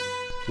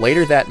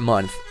 Later that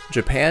month,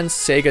 Japan's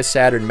Sega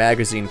Saturn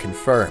magazine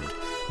confirmed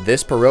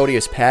this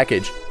Parodius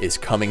package is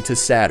coming to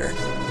Saturn.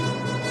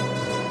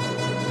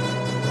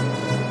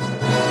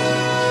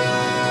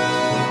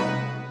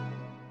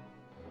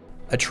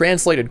 A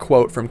translated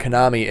quote from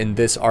Konami in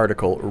this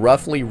article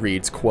roughly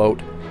reads,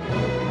 quote,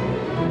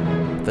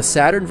 "The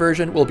Saturn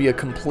version will be a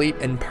complete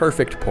and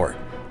perfect port,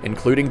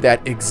 including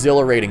that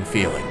exhilarating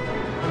feeling.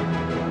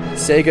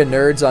 Sega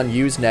nerds on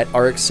Usenet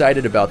are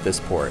excited about this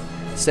port,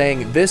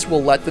 saying this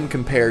will let them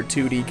compare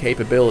 2D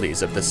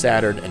capabilities of the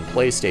Saturn and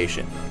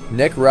PlayStation.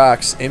 Nick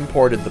Rocks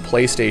imported the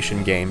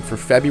PlayStation game for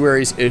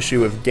February's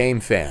issue of Game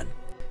Fan.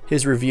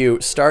 His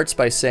review starts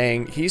by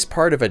saying he's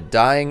part of a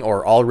dying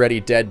or already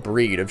dead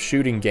breed of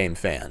shooting game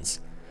fans.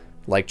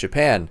 Like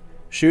Japan,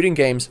 shooting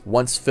games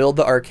once filled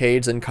the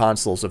arcades and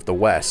consoles of the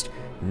West,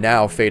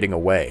 now fading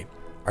away.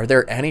 Are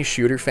there any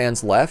shooter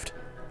fans left?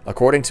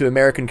 According to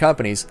American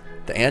companies,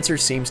 the answer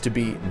seems to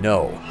be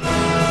no.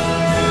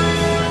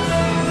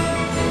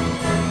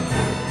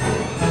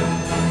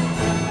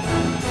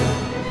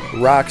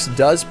 Rocks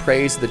does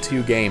praise the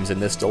two games in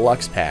this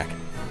deluxe pack,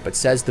 but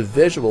says the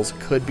visuals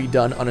could be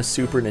done on a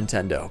Super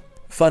Nintendo.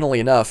 Funnily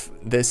enough,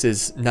 this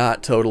is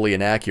not totally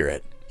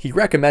inaccurate. He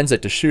recommends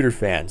it to shooter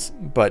fans,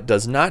 but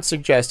does not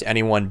suggest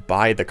anyone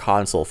buy the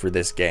console for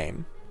this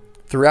game.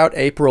 Throughout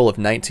April of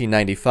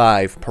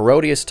 1995,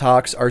 Parodius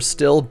talks are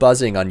still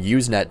buzzing on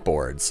Usenet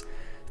boards.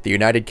 The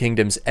United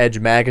Kingdom's Edge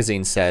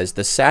magazine says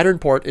the Saturn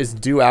port is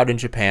due out in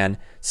Japan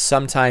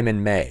sometime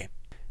in May.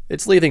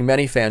 It's leaving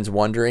many fans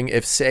wondering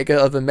if Sega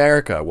of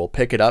America will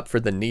pick it up for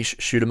the niche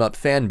shoot-'em-up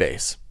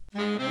fanbase.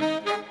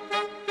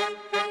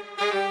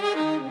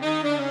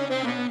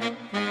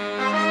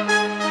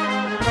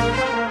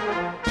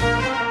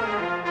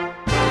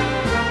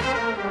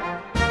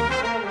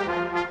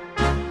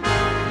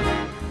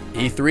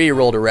 E3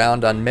 rolled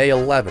around on May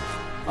 11th,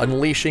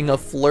 unleashing a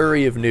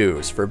flurry of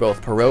news for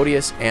both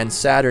Parodius and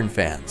Saturn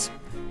fans.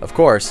 Of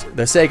course,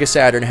 the Sega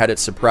Saturn had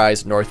its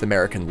surprise North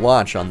American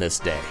launch on this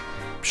day,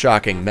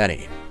 shocking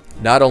many.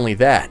 Not only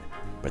that,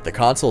 but the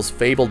console's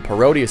fabled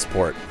Parodius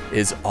port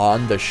is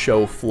on the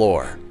show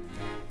floor.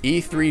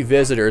 E3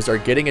 visitors are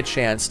getting a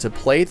chance to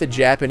play the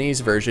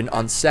Japanese version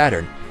on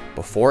Saturn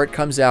before it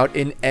comes out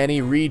in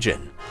any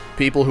region.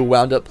 People who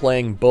wound up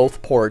playing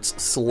both ports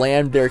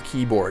slammed their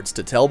keyboards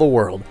to tell the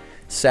world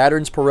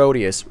Saturn's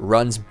Parodius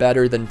runs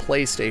better than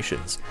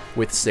PlayStation's,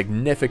 with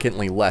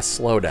significantly less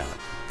slowdown.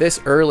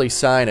 This early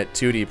sign at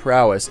 2D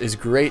prowess is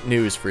great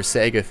news for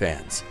Sega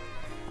fans.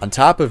 On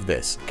top of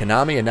this,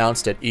 Konami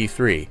announced at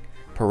E3,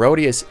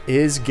 Parodius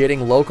is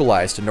getting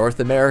localized to North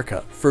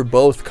America for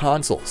both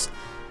consoles.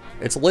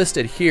 It's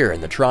listed here in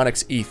the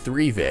Tronix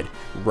E3 vid,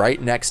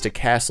 right next to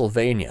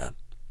Castlevania.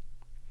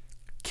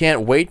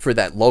 Can't wait for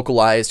that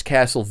localized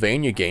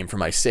Castlevania game for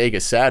my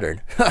Sega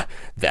Saturn.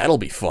 That'll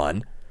be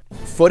fun.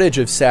 Footage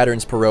of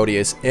Saturn's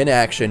Parodius in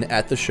action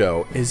at the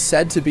show is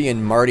said to be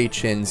in Marty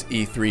Chin's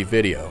E3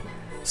 video.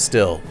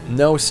 Still,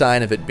 no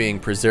sign of it being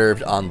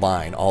preserved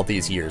online all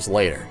these years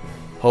later.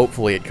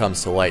 Hopefully it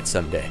comes to light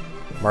someday.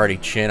 Marty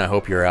Chin, I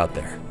hope you're out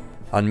there.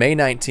 On May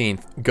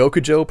 19th,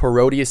 Gokujo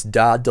Parodius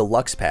Da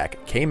Deluxe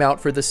Pack came out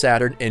for the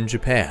Saturn in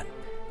Japan.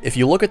 If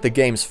you look at the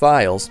game's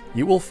files,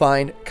 you will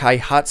find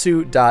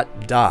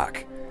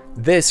kaihatsu.doc.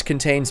 This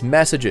contains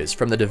messages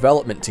from the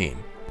development team.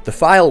 The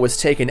file was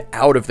taken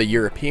out of the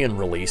European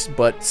release,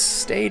 but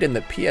stayed in the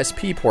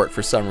PSP port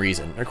for some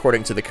reason,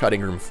 according to the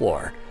cutting room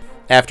floor.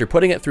 After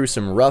putting it through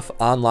some rough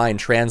online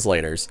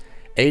translators,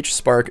 H.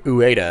 Spark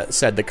Ueda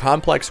said the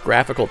complex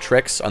graphical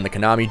tricks on the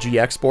Konami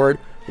GX board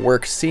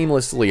work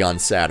seamlessly on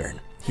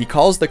Saturn. He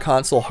calls the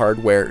console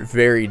hardware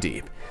very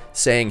deep,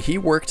 saying he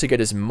worked to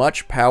get as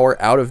much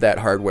power out of that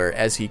hardware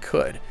as he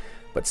could,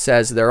 but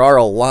says there are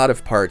a lot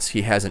of parts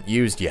he hasn't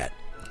used yet.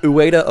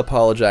 Ueda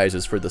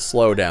apologizes for the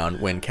slowdown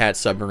when Cat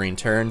Submarine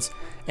turns,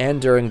 and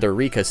during the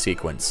Rika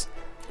sequence.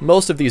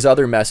 Most of these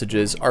other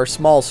messages are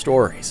small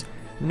stories,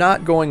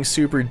 not going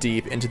super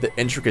deep into the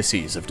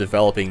intricacies of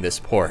developing this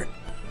port.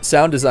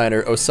 Sound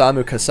designer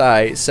Osamu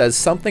Kasai says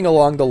something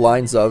along the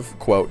lines of,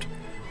 quote,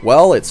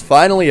 "Well, it's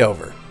finally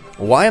over.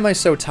 Why am I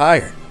so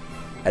tired?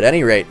 At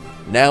any rate,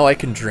 now I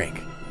can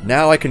drink.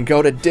 Now I can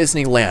go to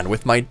Disneyland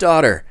with my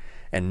daughter.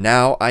 And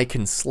now I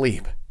can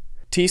sleep."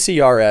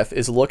 TCRF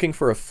is looking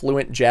for a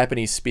fluent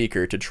Japanese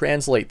speaker to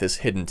translate this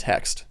hidden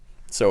text.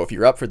 So if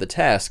you're up for the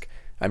task,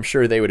 I'm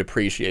sure they would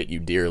appreciate you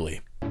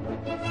dearly.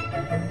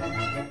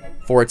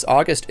 For its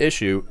August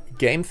issue,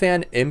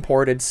 GameFan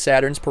imported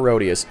Saturn's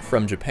Parodius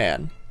from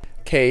Japan.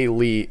 Kay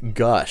Lee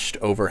gushed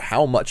over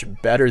how much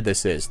better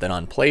this is than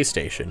on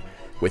PlayStation,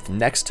 with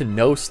next to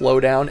no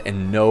slowdown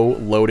and no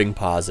loading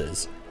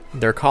pauses.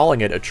 They're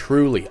calling it a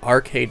truly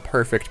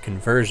arcade-perfect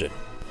conversion.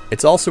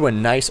 It's also a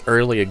nice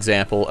early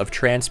example of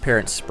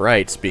transparent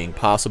sprites being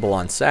possible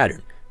on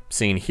Saturn,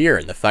 seen here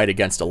in the fight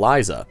against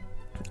Eliza.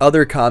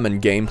 Other common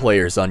game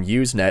players on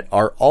Usenet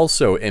are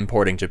also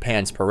importing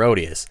Japan's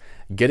Parodius,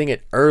 getting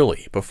it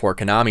early before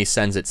Konami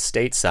sends it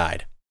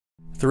stateside.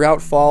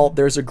 Throughout fall,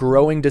 there's a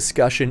growing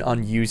discussion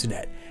on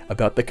Usenet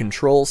about the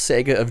control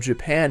Sega of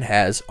Japan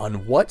has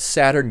on what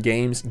Saturn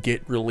games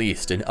get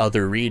released in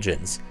other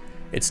regions.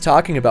 It's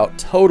talking about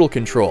total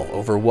control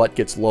over what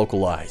gets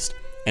localized,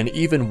 and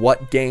even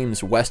what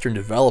games Western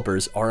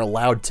developers are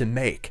allowed to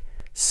make.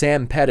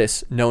 Sam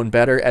Pettis, known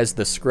better as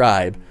The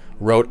Scribe,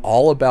 wrote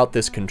all about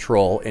this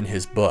control in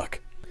his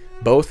book.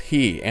 Both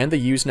he and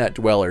the Usenet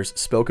dwellers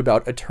spoke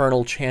about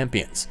Eternal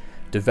Champions,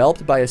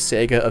 developed by a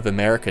Sega of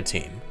America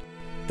team.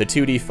 The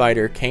 2D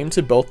fighter came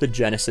to both the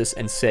Genesis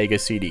and Sega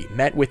CD,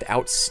 met with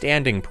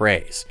outstanding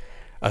praise.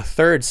 A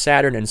third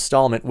Saturn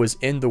installment was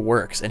in the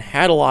works and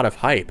had a lot of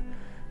hype,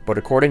 But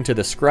according to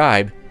the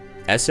scribe,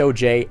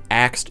 SOJ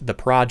axed the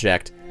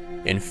project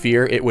in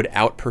fear it would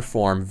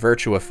outperform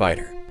Virtua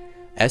Fighter.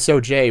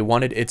 SOJ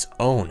wanted its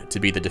own to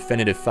be the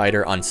definitive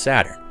fighter on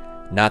Saturn,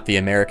 not the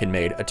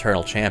American-made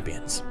Eternal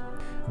Champions.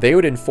 They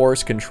would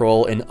enforce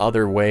control in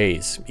other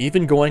ways,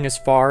 even going as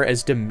far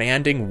as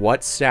demanding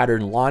what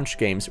Saturn launch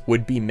games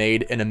would be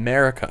made in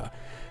America,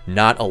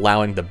 not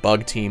allowing the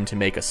Bug team to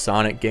make a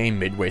Sonic game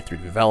midway through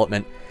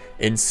development,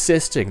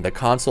 insisting the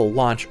console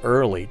launch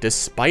early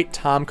despite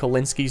Tom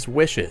Kalinsche's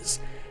wishes,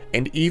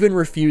 and even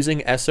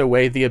refusing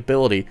SOA the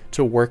ability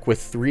to work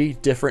with 3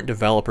 different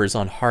developers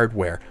on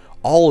hardware,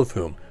 all of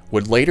whom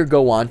would later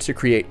go on to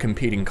create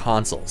competing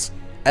consoles.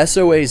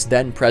 SOA's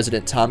then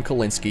president Tom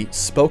Kalinske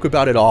spoke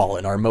about it all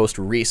in our most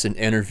recent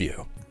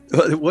interview.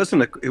 Well, it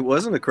wasn't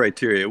a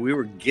criteria. We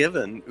were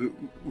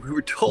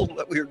told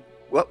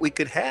what we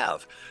could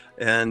have,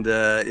 and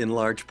in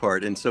large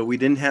part, and so we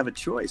didn't have a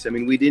choice. I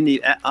mean, we didn't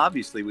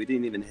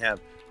even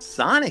have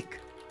Sonic,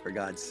 for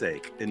God's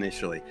sake,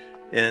 initially,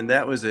 and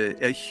that was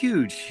a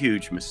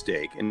huge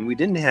mistake. And we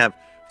didn't have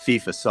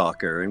FIFA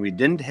Soccer, and we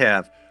didn't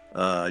have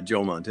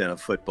Joe Montana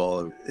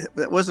football.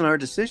 That wasn't our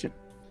decision.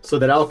 So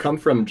did that all come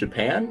from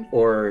Japan,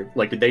 or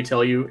like did they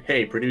tell you,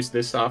 hey, produce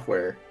this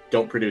software,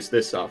 don't produce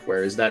this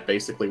software? Is that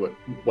basically what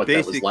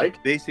that was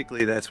like?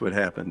 Basically, that's what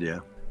happened, yeah.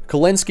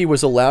 Kalinske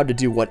was allowed to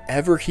do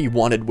whatever he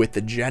wanted with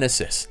the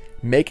Genesis,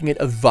 making it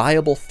a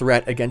viable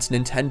threat against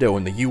Nintendo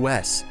in the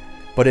US.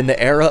 But in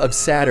the era of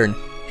Saturn,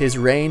 his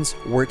reins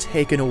were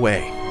taken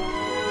away.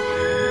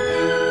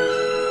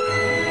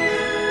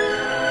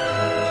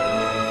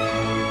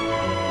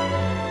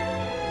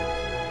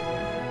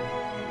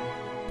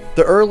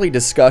 The early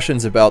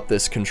discussions about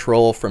this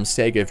control from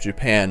Sega of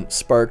Japan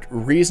sparked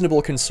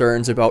reasonable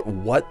concerns about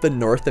what the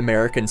North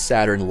American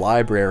Saturn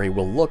library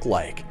will look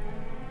like.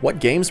 What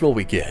games will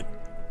we get?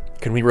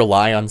 Can we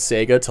rely on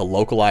Sega to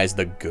localize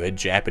the good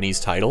Japanese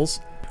titles?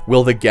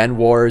 Will the Gen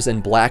Wars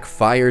and Black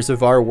Fires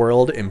of our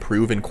world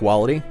improve in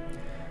quality?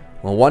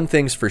 Well, one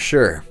thing's for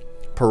sure,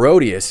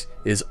 Parodius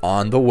is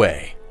on the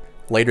way.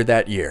 Later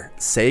that year,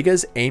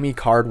 Sega's Amy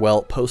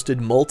Cardwell posted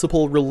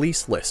multiple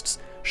release lists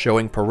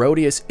showing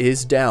Parodius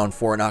is down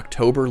for an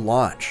October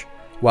launch.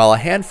 While a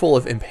handful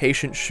of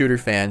impatient shooter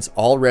fans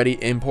already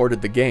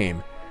imported the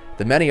game,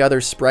 the many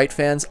other Sprite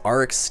fans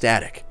are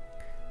ecstatic.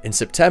 In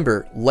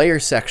September, Layer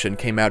Section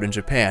came out in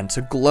Japan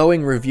to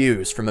glowing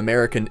reviews from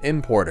American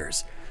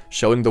importers,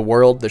 showing the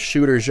world the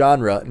shooter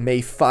genre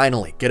may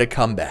finally get a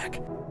comeback.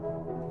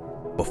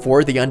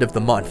 Before the end of the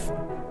month,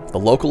 the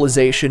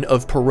localization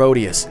of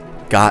Parodius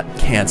got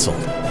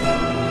cancelled.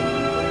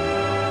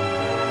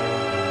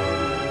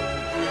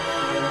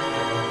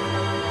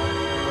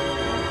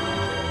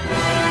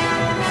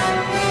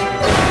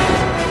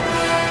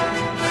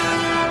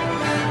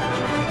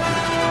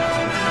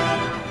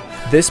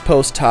 This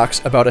post talks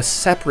about a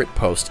separate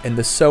post in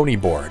the Sony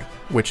board,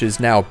 which is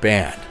now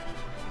banned.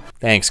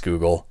 Thanks,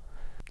 Google.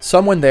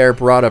 Someone there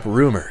brought up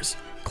rumors,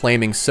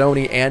 claiming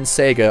Sony and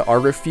Sega are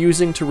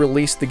refusing to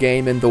release the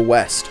game in the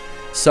West,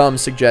 some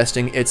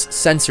suggesting it's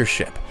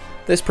censorship.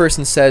 This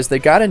person says they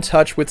got in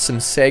touch with some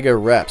Sega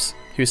reps,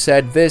 who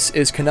said this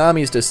is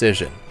Konami's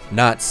decision,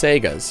 not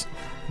Sega's.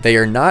 They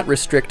are not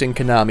restricting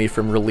Konami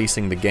from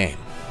releasing the game.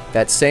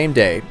 That same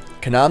day,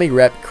 Konami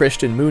rep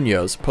Christian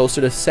Munoz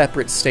posted a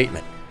separate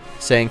statement,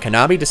 saying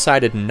Konami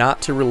decided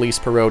not to release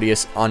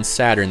Parodius on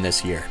Saturn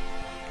this year.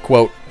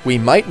 Quote, "We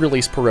might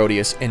release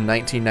Parodius in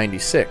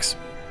 1996.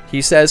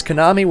 He says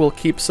Konami will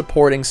keep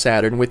supporting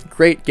Saturn with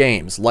great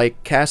games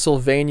like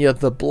Castlevania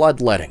The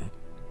Bloodletting.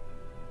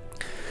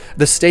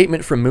 The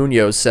statement from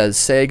Munoz says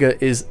Sega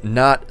is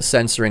not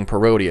censoring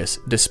Parodius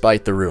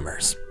despite the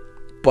rumors.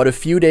 But a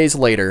few days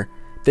later,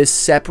 this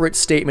separate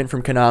statement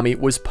from Konami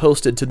was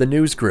posted to the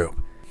news group.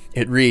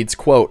 It reads,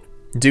 quote,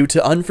 "Due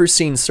to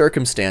unforeseen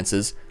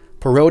circumstances,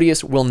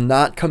 Parodius will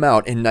not come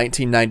out in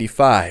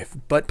 1995,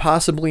 but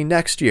possibly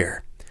next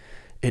year."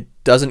 It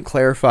doesn't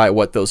clarify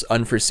what those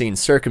unforeseen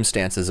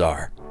circumstances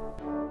are.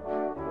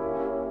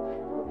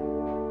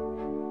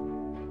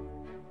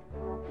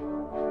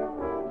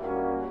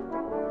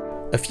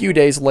 A few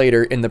days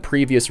later, in the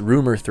previous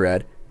rumor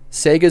thread,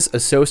 Sega's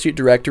Associate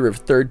Director of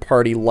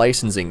Third-Party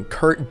Licensing,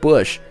 Kurt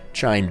Busch,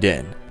 chimed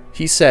in.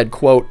 He said,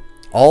 quote,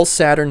 "All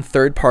Saturn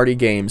third-party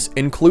games,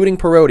 including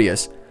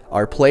Parodius,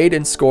 are played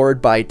and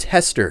scored by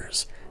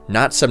testers,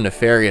 not some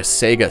nefarious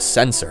Sega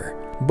censor."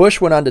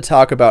 Busch went on to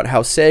talk about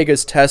how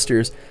Sega's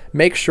testers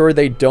make sure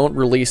they don't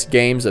release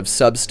games of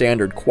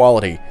substandard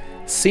quality,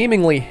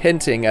 seemingly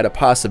hinting at a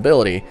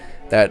possibility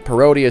that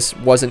Parodius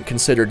wasn't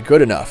considered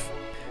good enough.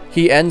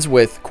 He ends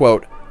with,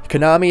 quote,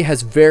 "Konami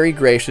has very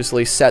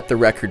graciously set the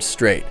record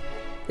straight.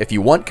 If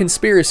you want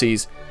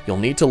conspiracies, you'll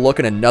need to look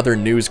in another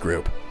news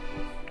group."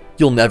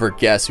 You'll never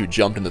guess who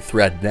jumped in the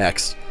thread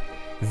next.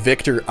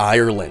 Victor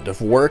Ireland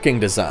of Working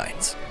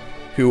Designs,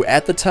 who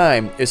at the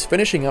time is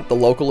finishing up the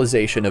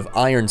localization of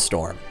Iron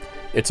Storm.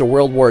 It's a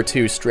World War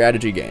II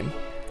strategy game.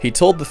 He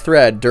told the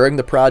thread during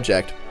the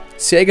project,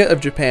 Sega of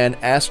Japan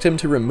asked him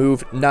to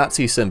remove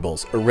Nazi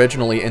symbols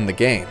originally in the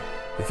game.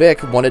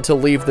 Vic wanted to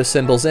leave the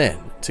symbols in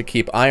to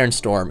keep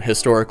Ironstorm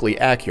historically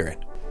accurate.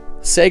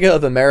 Sega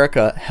of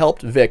America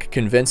helped Vic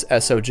convince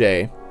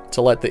SOJ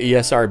to let the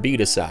ESRB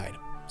decide,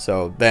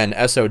 so then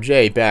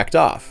SOJ backed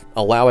off,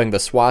 allowing the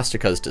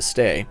swastikas to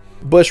stay.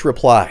 Bush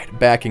replied,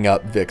 backing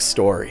up Vic's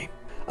story.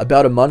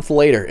 About a month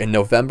later, in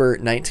November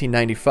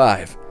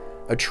 1995,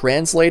 a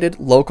translated,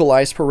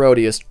 localized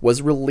Parodius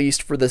was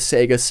released for the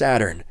Sega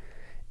Saturn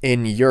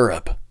in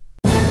Europe.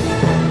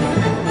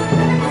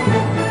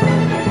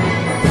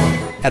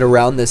 At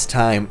around this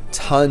time,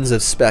 tons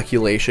of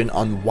speculation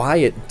on why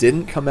it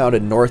didn't come out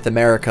in North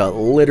America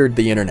littered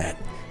the internet.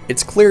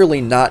 It's clearly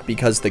not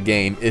because the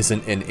game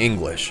isn't in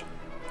English.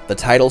 The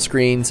title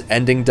screens,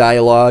 ending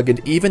dialogue,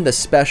 and even the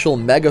special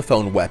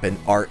megaphone weapon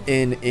are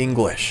in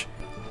English.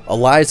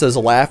 Eliza's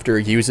laughter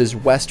uses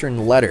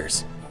Western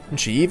letters, and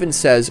she even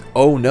says,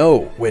 "Oh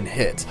no," when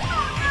hit.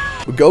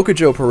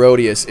 Gokujo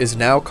Parodius is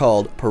now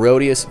called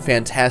Parodius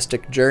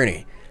Fantastic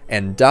Journey,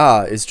 and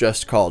Da is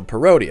just called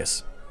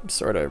Parodius,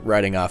 sort of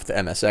writing off the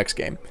MSX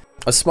game.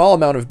 A small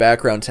amount of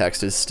background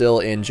text is still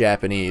in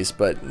Japanese,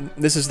 but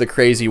this is the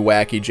crazy,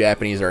 wacky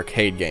Japanese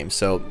arcade game,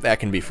 so that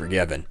can be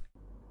forgiven.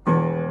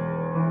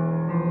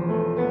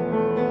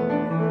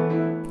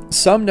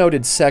 Some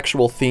noted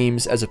sexual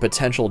themes as a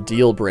potential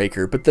deal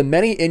breaker, but the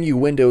many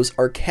innuendos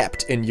are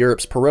kept in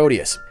Europe's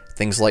Parodius.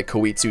 Things like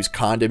Koitsu's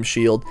condom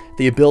shield,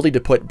 the ability to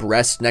put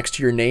breasts next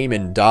to your name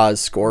in Da's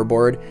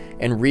scoreboard,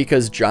 and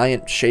Rika's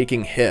giant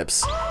shaking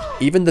hips.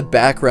 Even the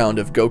background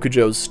of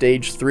Gokujo's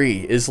Stage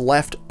 3 is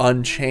left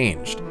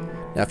unchanged.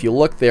 Now if you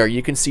look there,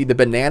 you can see the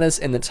bananas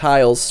in the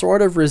tiles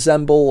sort of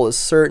resemble a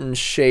certain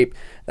shape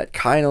that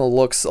kind of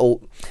looks...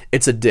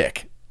 It's a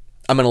dick.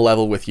 I'm gonna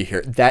level with you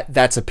here.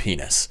 That's a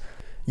penis.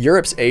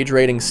 Europe's age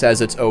rating says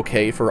it's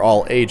okay for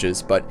all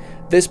ages, but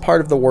this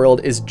part of the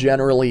world is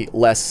generally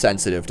less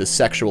sensitive to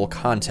sexual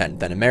content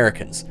than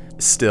Americans.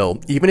 Still,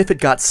 even if it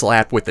got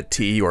slapped with a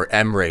T or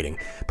M rating,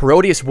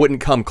 Parodius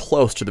wouldn't come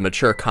close to the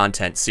mature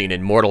content seen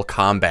in Mortal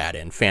Kombat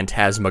and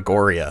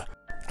Phantasmagoria.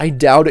 I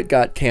doubt it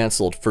got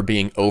cancelled for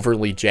being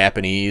overly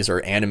Japanese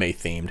or anime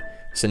themed,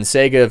 since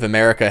Sega of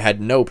America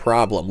had no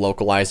problem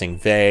localizing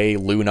Vey,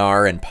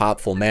 Lunar, and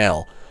Popful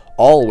Male,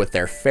 all with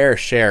their fair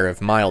share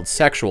of mild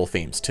sexual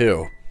themes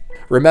too.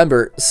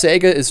 Remember,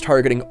 Sega is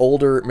targeting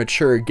older,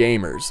 mature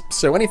gamers,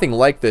 so anything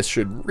like this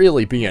should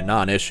really be a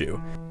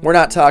non-issue. We're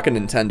not talking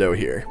Nintendo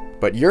here,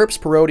 but Europe's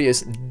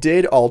Parodius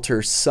did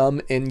alter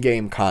some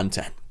in-game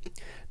content.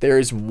 There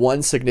is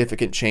one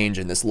significant change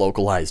in this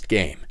localized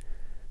game.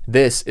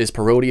 This is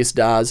Parodius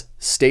Da's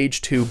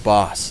Stage 2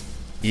 boss,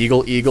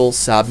 Eagle Eagle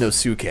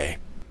Sabnosuke.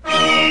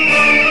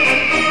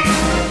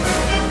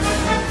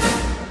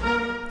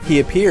 He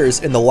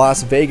appears in the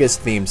Las Vegas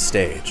themed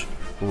stage,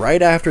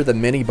 right after the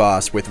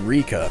mini-boss with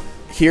Rika.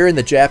 Here in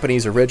the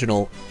Japanese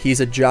original,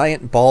 he's a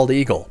giant bald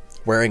eagle,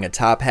 wearing a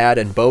top hat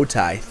and bow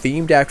tie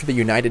themed after the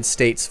United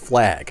States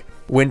flag.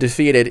 When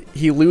defeated,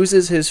 he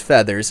loses his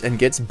feathers and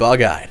gets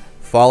bug-eyed,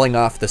 falling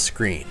off the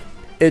screen.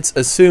 It's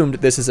assumed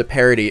this is a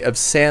parody of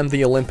Sam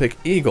the Olympic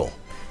Eagle,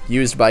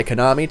 used by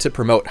Konami to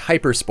promote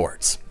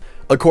hypersports.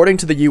 According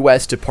to the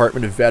U.S.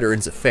 Department of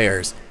Veterans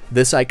Affairs,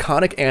 this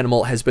iconic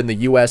animal has been the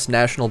U.S.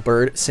 national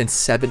bird since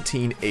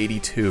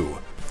 1782.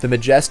 The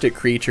majestic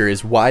creature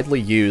is widely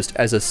used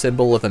as a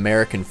symbol of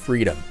American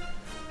freedom.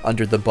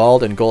 Under the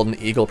Bald and Golden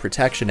Eagle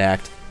Protection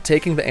Act,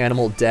 taking the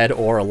animal dead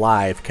or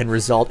alive can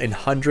result in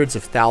hundreds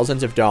of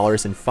thousands of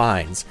dollars in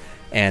fines,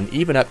 and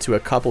even up to a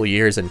couple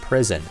years in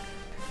prison.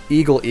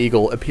 Eagle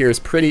Eagle appears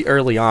pretty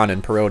early on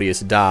in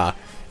Parodius Da,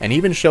 and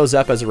even shows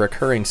up as a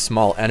recurring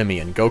small enemy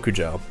in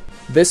Gokujo.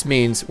 This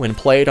means, when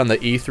played on the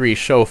E3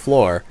 show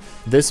floor,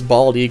 this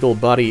bald eagle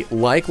buddy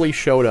likely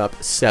showed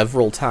up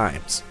several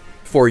times.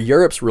 For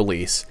Europe's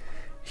release,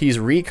 he's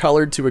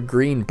recolored to a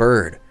green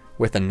bird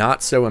with a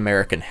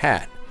not-so-American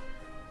hat.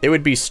 It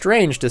would be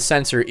strange to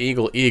censor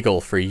Eagle Eagle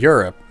for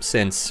Europe,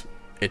 since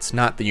it's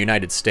not the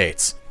United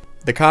States.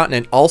 The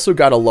continent also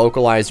got a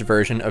localized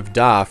version of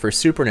Da for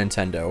Super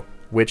Nintendo,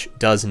 which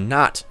does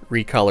not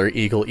recolor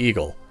Eagle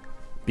Eagle.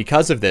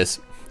 Because of this,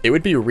 it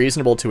would be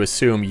reasonable to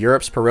assume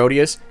Europe's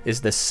Parodius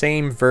is the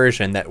same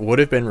version that would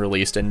have been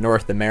released in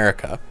North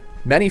America.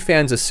 Many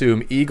fans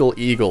assume Eagle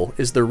Eagle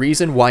is the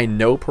reason why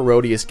no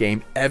Parodius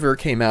game ever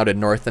came out in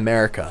North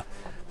America,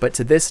 but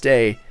to this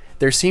day,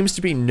 there seems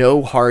to be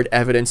no hard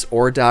evidence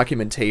or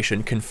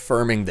documentation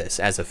confirming this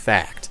as a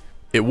fact.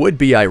 It would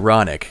be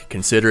ironic,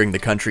 considering the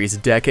country's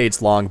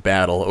decades-long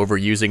battle over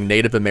using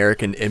Native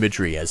American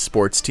imagery as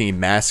sports team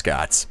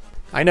mascots.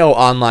 I know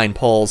online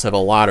polls have a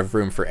lot of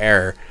room for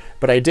error,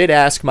 but I did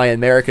ask my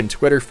American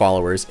Twitter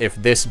followers if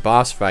this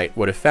boss fight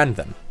would offend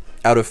them.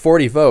 Out of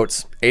 40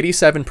 votes,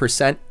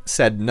 87%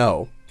 said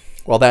no.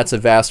 While that's a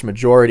vast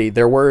majority,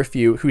 there were a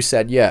few who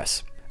said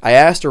yes. I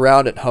asked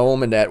around at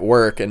home and at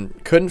work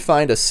and couldn't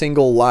find a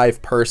single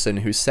live person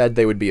who said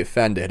they would be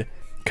offended.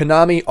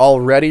 Konami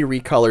already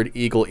recolored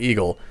Eagle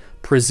Eagle,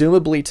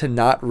 presumably to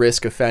not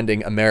risk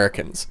offending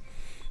Americans.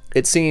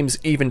 It seems,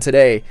 even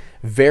today,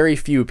 very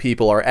few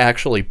people are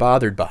actually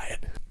bothered by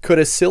it. Could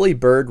a silly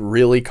bird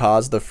really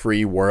cause the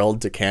free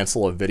world to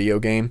cancel a video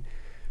game?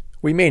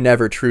 We may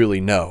never truly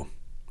know.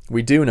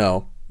 We do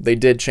know they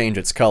did change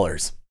its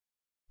colors.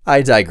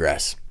 I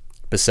digress.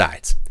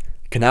 Besides,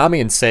 Konami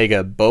and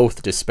Sega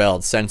both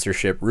dispelled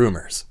censorship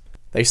rumors.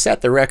 They set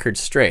the record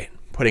straight,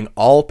 putting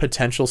all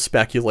potential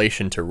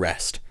speculation to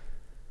rest.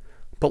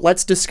 But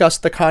let's discuss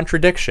the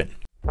contradiction.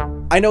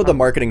 I know the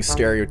marketing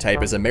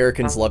stereotype is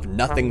Americans love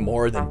nothing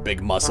more than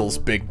big muscles,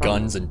 big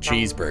guns, and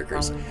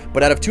cheeseburgers.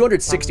 But out of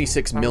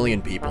 266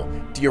 million people,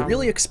 do you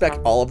really expect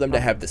all of them to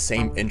have the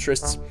same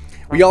interests?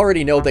 We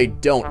already know they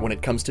don't when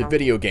it comes to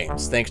video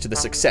games. Thanks to the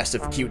success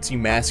of cutesy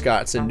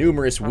mascots and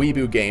numerous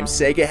weeboo games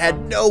Sega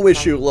had no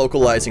issue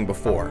localizing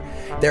before.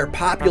 They're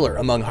popular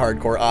among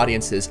hardcore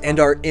audiences and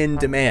are in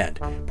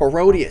demand.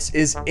 Parodius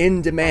is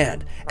in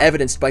demand,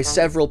 evidenced by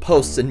several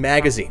posts in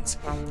magazines.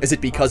 Is it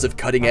because of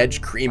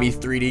cutting-edge, creamy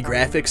 3D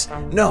graphics?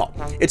 No,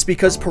 it's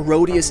because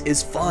Parodius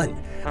is fun.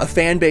 A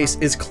fan base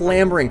is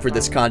clamoring for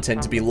this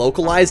content to be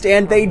localized,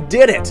 and they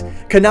did it!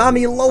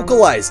 Konami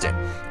localized it!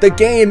 The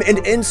game and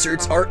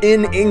inserts are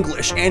in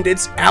English, and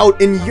it's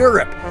out in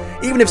Europe!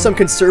 Even if some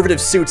conservative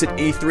suits at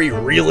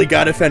E3 really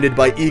got offended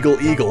by Eagle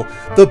Eagle,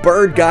 the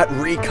bird got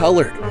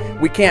recolored.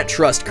 We can't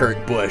trust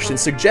Kurt Busch, and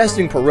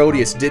suggesting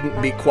Parodius didn't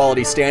meet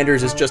quality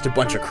standards is just a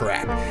bunch of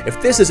crap. If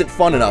this isn't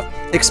fun enough,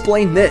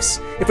 explain this.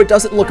 If it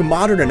doesn't look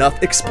modern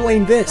enough,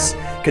 explain this.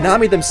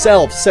 Konami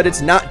themselves said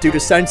it's not due to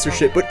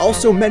censorship, but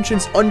also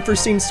mentions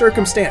unforeseen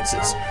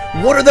circumstances.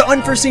 What are the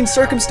unforeseen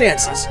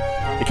circumstances?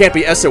 It can't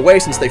be SOA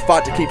since they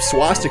fought to keep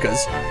swastikas.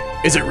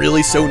 Is it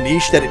really so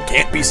niche that it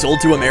can't be sold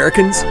to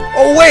Americans?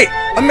 Oh wait!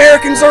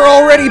 Americans are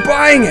already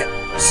buying it!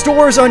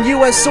 Stores on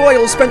US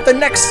soil spent the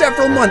next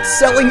several months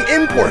selling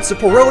imports of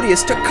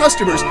Parodius to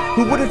customers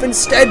who would have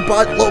instead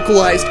bought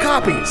localized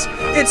copies.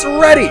 It's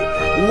ready!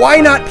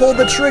 Why not pull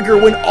the trigger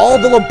when all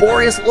the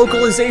laborious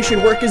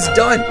localization work is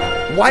done?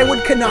 Why would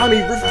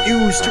Konami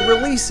refuse to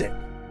release it?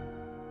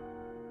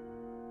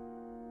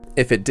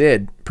 If it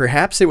did,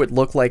 perhaps it would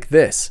look like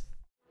this.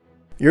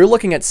 You're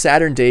looking at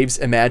Saturn Dave's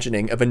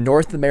imagining of a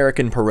North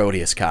American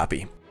Parodius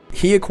copy.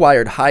 He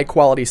acquired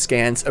high-quality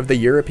scans of the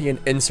European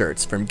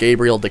inserts from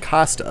Gabriel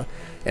DaCosta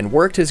and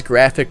worked his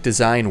graphic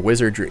design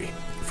wizardry.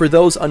 For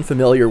those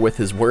unfamiliar with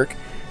his work,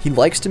 he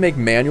likes to make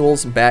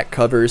manuals, back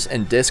covers,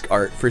 and disc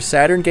art for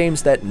Saturn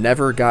games that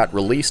never got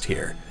released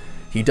here.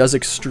 He does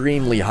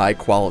extremely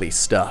high-quality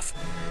stuff.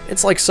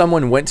 It's like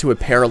someone went to a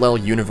parallel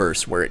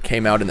universe where it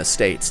came out in the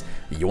States,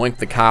 yoinked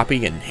the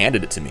copy, and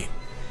handed it to me.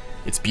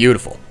 It's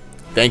beautiful.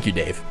 Thank you,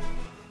 Dave.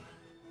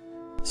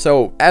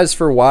 So, as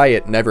for why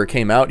it never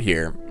came out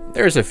here,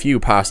 there's a few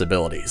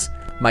possibilities.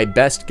 My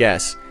best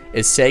guess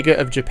is Sega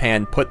of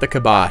Japan put the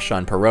kibosh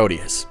on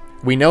Parodius.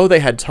 We know they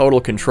had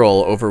total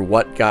control over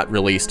what got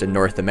released in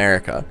North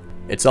America.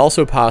 It's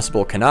also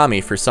possible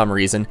Konami, for some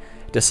reason,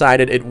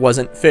 decided it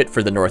wasn't fit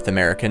for the North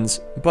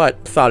Americans,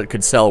 but thought it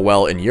could sell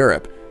well in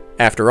Europe.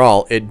 After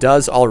all, it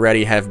does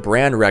already have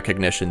brand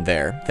recognition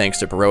there, thanks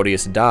to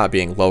Parodius Da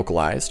being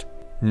localized.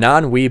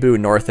 Non-weeboo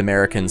North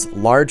Americans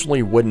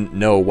largely wouldn't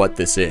know what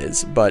this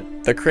is, but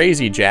the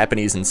crazy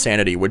Japanese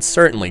insanity would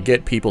certainly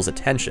get people's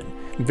attention.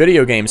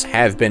 Video games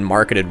have been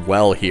marketed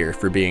well here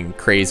for being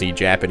crazy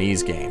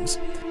Japanese games.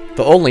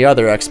 The only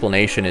other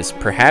explanation is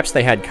perhaps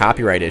they had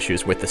copyright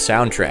issues with the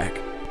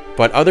soundtrack,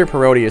 but other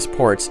Parodius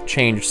ports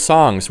changed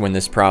songs when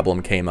this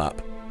problem came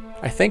up.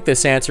 I think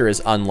this answer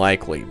is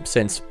unlikely,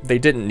 since they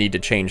didn't need to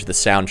change the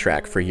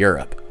soundtrack for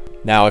Europe.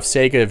 Now, if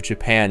Sega of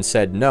Japan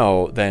said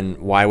no, then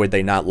why would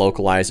they not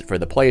localize it for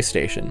the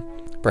PlayStation?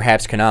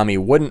 Perhaps Konami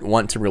wouldn't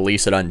want to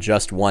release it on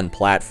just one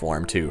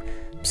platform to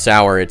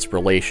sour its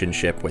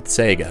relationship with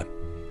Sega.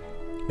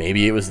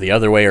 Maybe it was the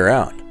other way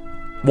around.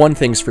 One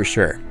thing's for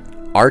sure,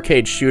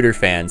 arcade shooter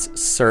fans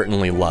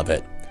certainly love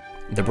it.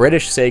 The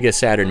British Sega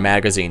Saturn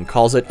magazine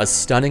calls it a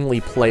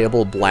stunningly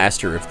playable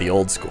blaster of the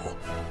old school.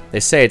 They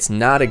say it's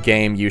not a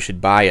game you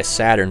should buy a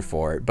Saturn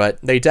for, but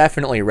they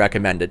definitely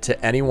recommend it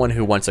to anyone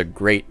who wants a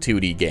great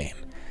 2D game.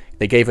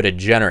 They gave it a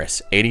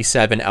generous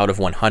 87 out of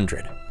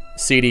 100.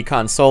 CD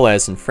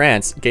Consoles in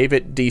France gave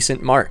it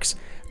decent marks,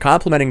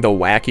 complimenting the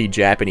wacky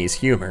Japanese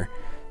humor,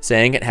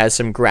 saying it has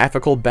some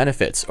graphical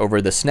benefits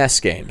over the SNES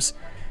games.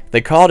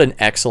 They call it an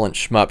excellent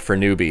shmup for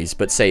newbies,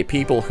 but say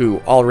people who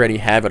already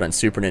have it on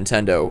Super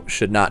Nintendo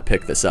should not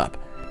pick this up.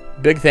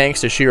 Big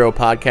thanks to Shiro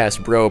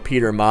podcast bro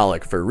Peter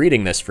Malik for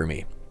reading this for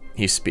me.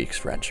 He speaks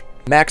French.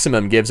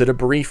 Maximum gives it a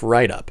brief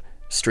write-up,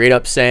 straight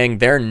up saying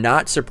they're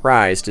not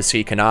surprised to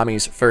see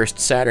Konami's first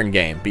Saturn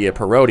game be a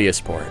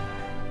Parodius port.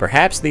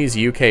 Perhaps these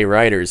UK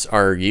writers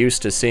are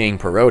used to seeing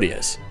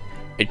Parodius.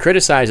 It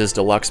criticizes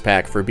Deluxe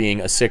Pack for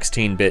being a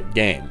 16-bit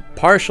game,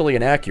 partially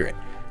inaccurate,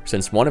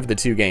 since one of the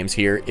two games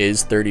here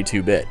is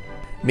 32-bit.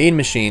 Mean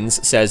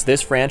Machines says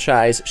this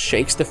franchise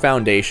shakes the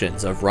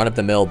foundations of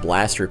run-of-the-mill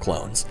blaster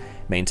clones,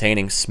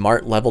 maintaining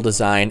smart level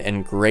design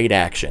and great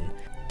action.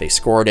 They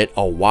scored it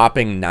a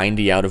whopping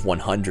 90 out of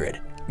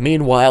 100.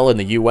 Meanwhile, in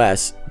the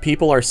US,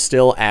 people are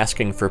still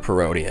asking for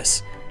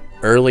Parodius.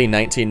 Early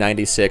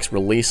 1996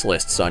 release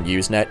lists on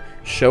Usenet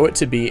show it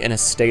to be in a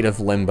state of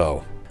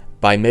limbo.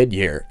 By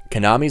mid-year,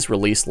 Konami's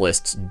release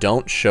lists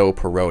don't show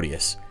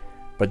Parodius,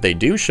 but they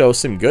do show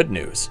some good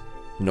news.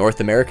 North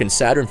American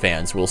Saturn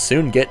fans will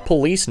soon get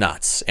Police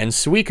Knots and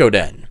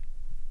Suikoden.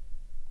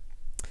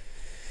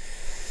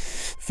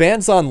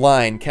 Fans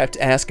online kept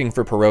asking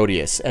for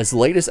Parodius as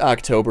late as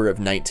October of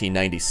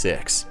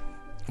 1996.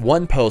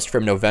 One post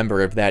from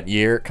November of that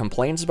year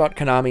complains about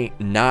Konami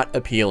not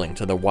appealing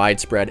to the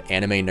widespread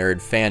anime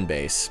nerd fan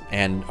base,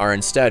 and are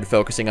instead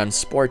focusing on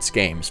sports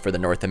games for the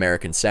North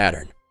American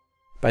Saturn.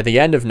 By the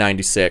end of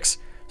 '96,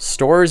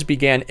 stores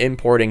began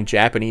importing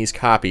Japanese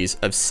copies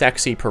of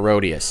Sexy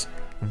Parodius,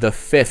 the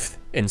 5th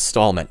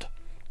installment.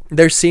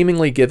 They're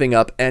seemingly giving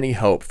up any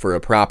hope for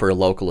a proper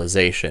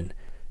localization.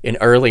 In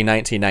early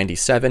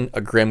 1997,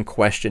 a grim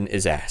question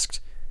is asked: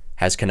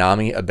 has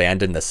Konami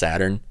abandoned the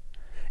Saturn?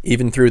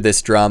 Even through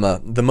this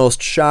drama, the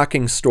most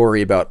shocking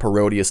story about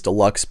Parodius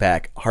Deluxe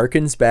Pack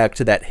harkens back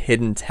to that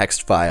hidden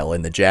text file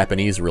in the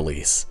Japanese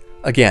release.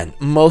 Again,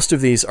 most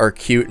of these are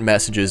cute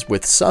messages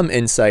with some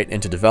insight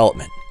into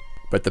development,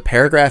 but the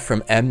paragraph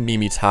from M.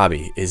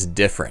 Mimitabi is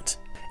different.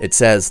 It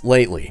says,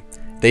 lately,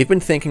 they've been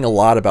thinking a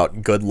lot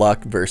about good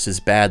luck versus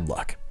bad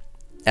luck.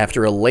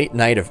 After a late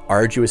night of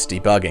arduous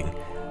debugging,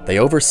 they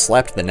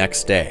overslept the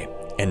next day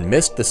and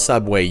missed the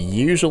subway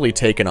usually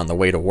taken on the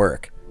way to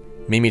work.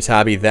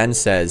 Mimitabi then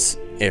says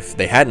if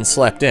they hadn't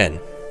slept in,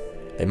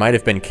 they might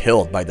have been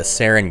killed by the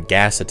sarin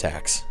gas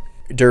attacks.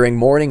 During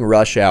morning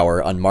rush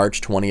hour on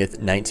March 20th,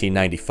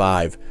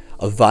 1995,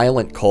 a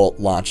violent cult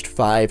launched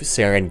 5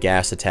 sarin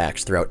gas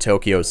attacks throughout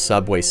Tokyo's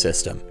subway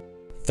system.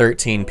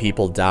 13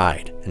 people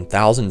died, and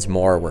thousands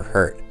more were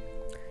hurt.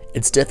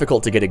 It's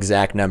difficult to get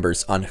exact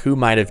numbers on who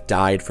might have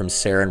died from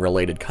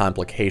sarin-related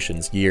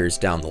complications years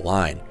down the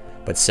line,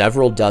 but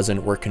several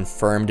dozen were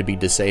confirmed to be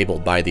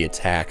disabled by the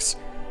attacks,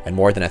 and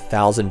more than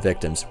 1,000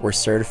 victims were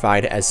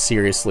certified as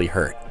seriously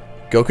hurt.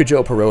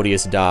 Gokujo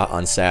Parodius Da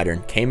on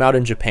Saturn came out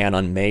in Japan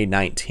on May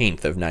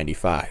 19th of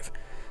 '95,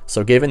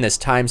 so given this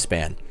time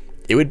span,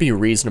 it would be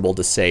reasonable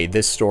to say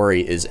this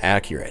story is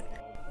accurate.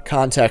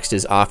 Context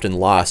is often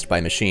lost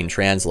by machine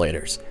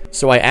translators,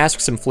 so I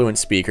asked some fluent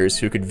speakers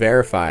who could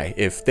verify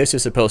if this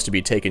is supposed to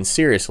be taken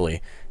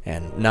seriously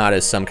and not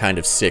as some kind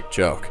of sick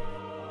joke.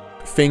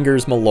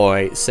 Fingers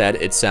Malloy said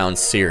it sounds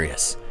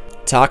serious.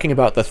 Talking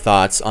about the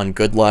thoughts on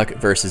good luck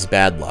versus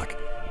bad luck,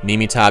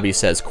 Mimitabi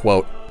says,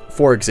 quote,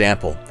 "For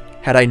example,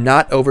 had I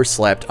not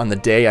overslept on the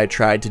day I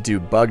tried to do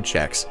bug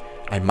checks,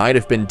 I might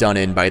have been done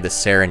in by the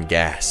sarin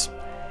gas.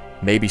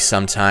 Maybe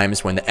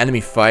sometimes when the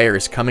enemy fire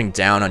is coming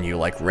down on you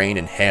like rain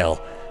and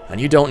hail, and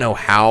you don't know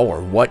how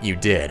or what you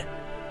did,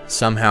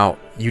 somehow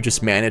you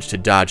just managed to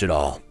dodge it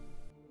all."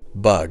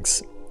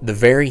 Bugs, the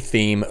very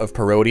theme of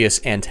Parodius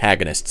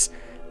antagonists,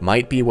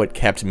 might be what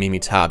kept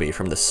Mimitabi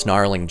from the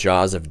snarling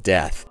jaws of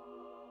death.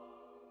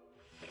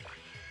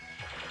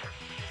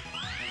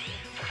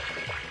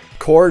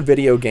 Core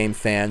video game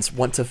fans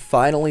want to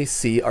finally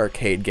see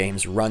arcade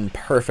games run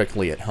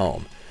perfectly at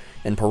home,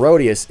 and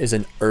Parodius is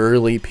an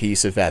early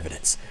piece of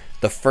evidence,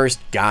 the first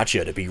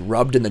gotcha to be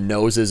rubbed in the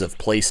noses of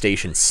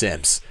PlayStation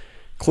simps.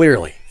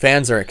 Clearly,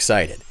 fans are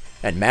excited,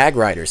 and Mag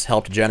Riders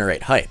helped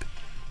generate hype.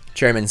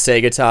 Chairman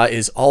Segata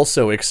is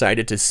also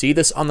excited to see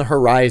this on the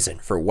horizon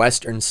for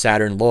Western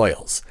Saturn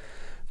loyals.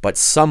 But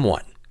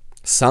someone,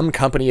 some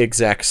company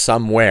exec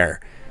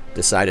somewhere,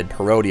 decided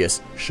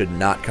Parodius should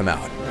not come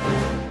out.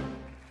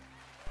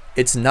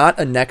 It's not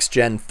a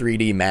next-gen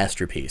 3D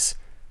masterpiece,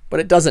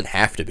 but it doesn't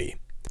have to be.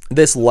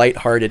 This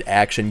light-hearted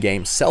action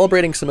game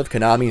celebrating some of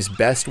Konami's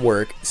best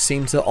work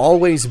seemed to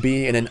always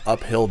be in an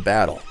uphill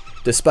battle.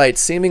 Despite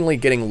seemingly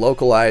getting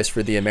localized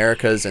for the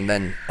Americas and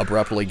then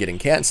abruptly getting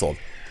cancelled,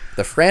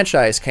 the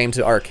franchise came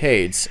to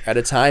arcades at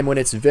a time when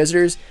its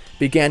visitors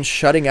began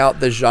shutting out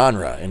the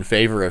genre in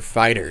favor of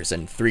fighters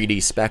and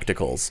 3D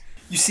spectacles.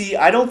 You see,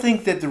 I don't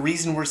think that the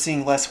reason we're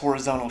seeing less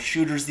horizontal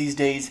shooters these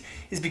days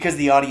is because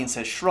the audience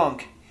has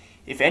shrunk.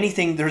 If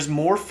anything, there's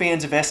more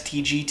fans of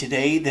STG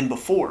today than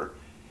before.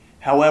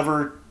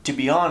 However, to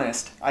be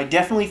honest, I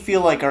definitely feel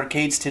like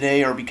arcades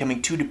today are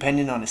becoming too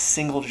dependent on a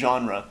single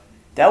genre.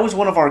 That was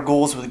one of our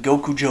goals with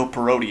Gokujo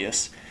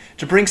Parodius,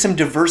 to bring some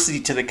diversity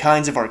to the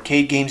kinds of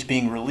arcade games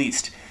being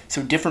released,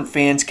 so different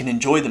fans can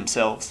enjoy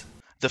themselves.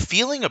 The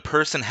feeling a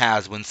person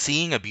has when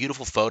seeing a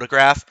beautiful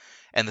photograph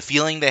and the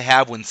feeling they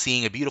have when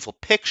seeing a beautiful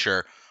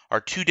picture are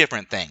two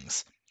different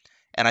things.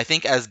 And I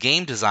think as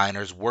game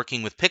designers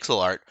working with pixel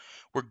art,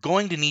 we're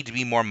going to need to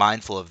be more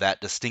mindful of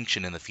that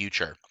distinction in the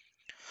future.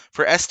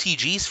 For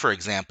STGs, for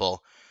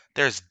example,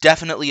 there's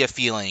definitely a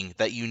feeling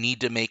that you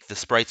need to make the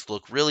sprites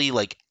look really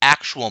like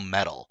actual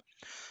metal.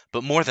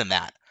 But more than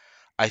that,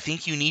 I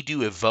think you need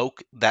to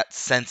evoke that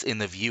sense in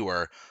the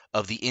viewer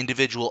of the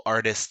individual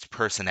artist's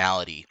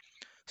personality.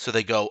 So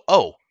they go,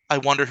 oh, I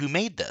wonder who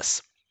made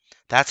this.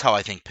 That's how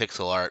I think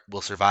pixel art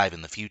will survive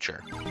in the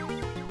future.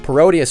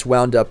 Parodius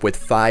wound up with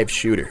 5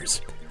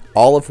 shooters,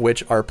 all of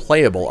which are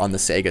playable on the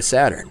Sega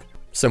Saturn.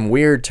 Some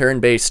weird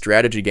turn-based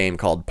strategy game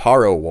called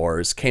Paro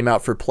Wars came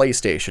out for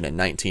PlayStation in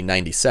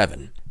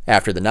 1997.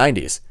 After the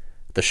 90s,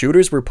 the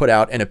shooters were put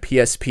out in a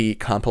PSP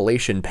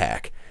compilation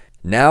pack.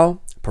 Now,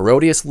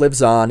 Parodius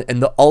lives on in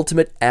the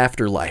ultimate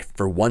afterlife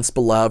for once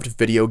beloved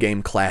video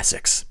game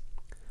classics.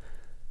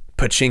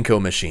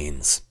 Pachinko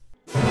machines.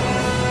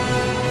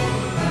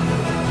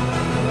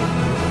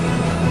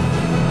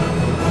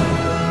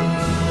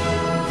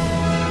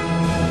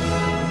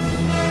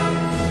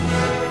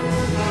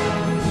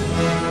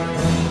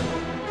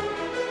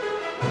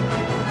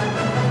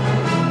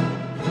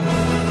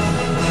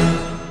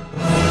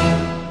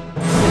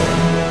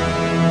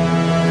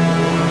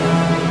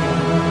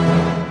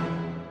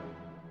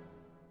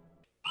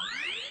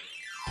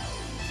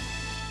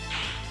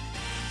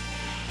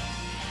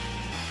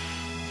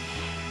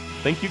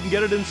 Think you can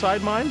get it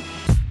inside mine?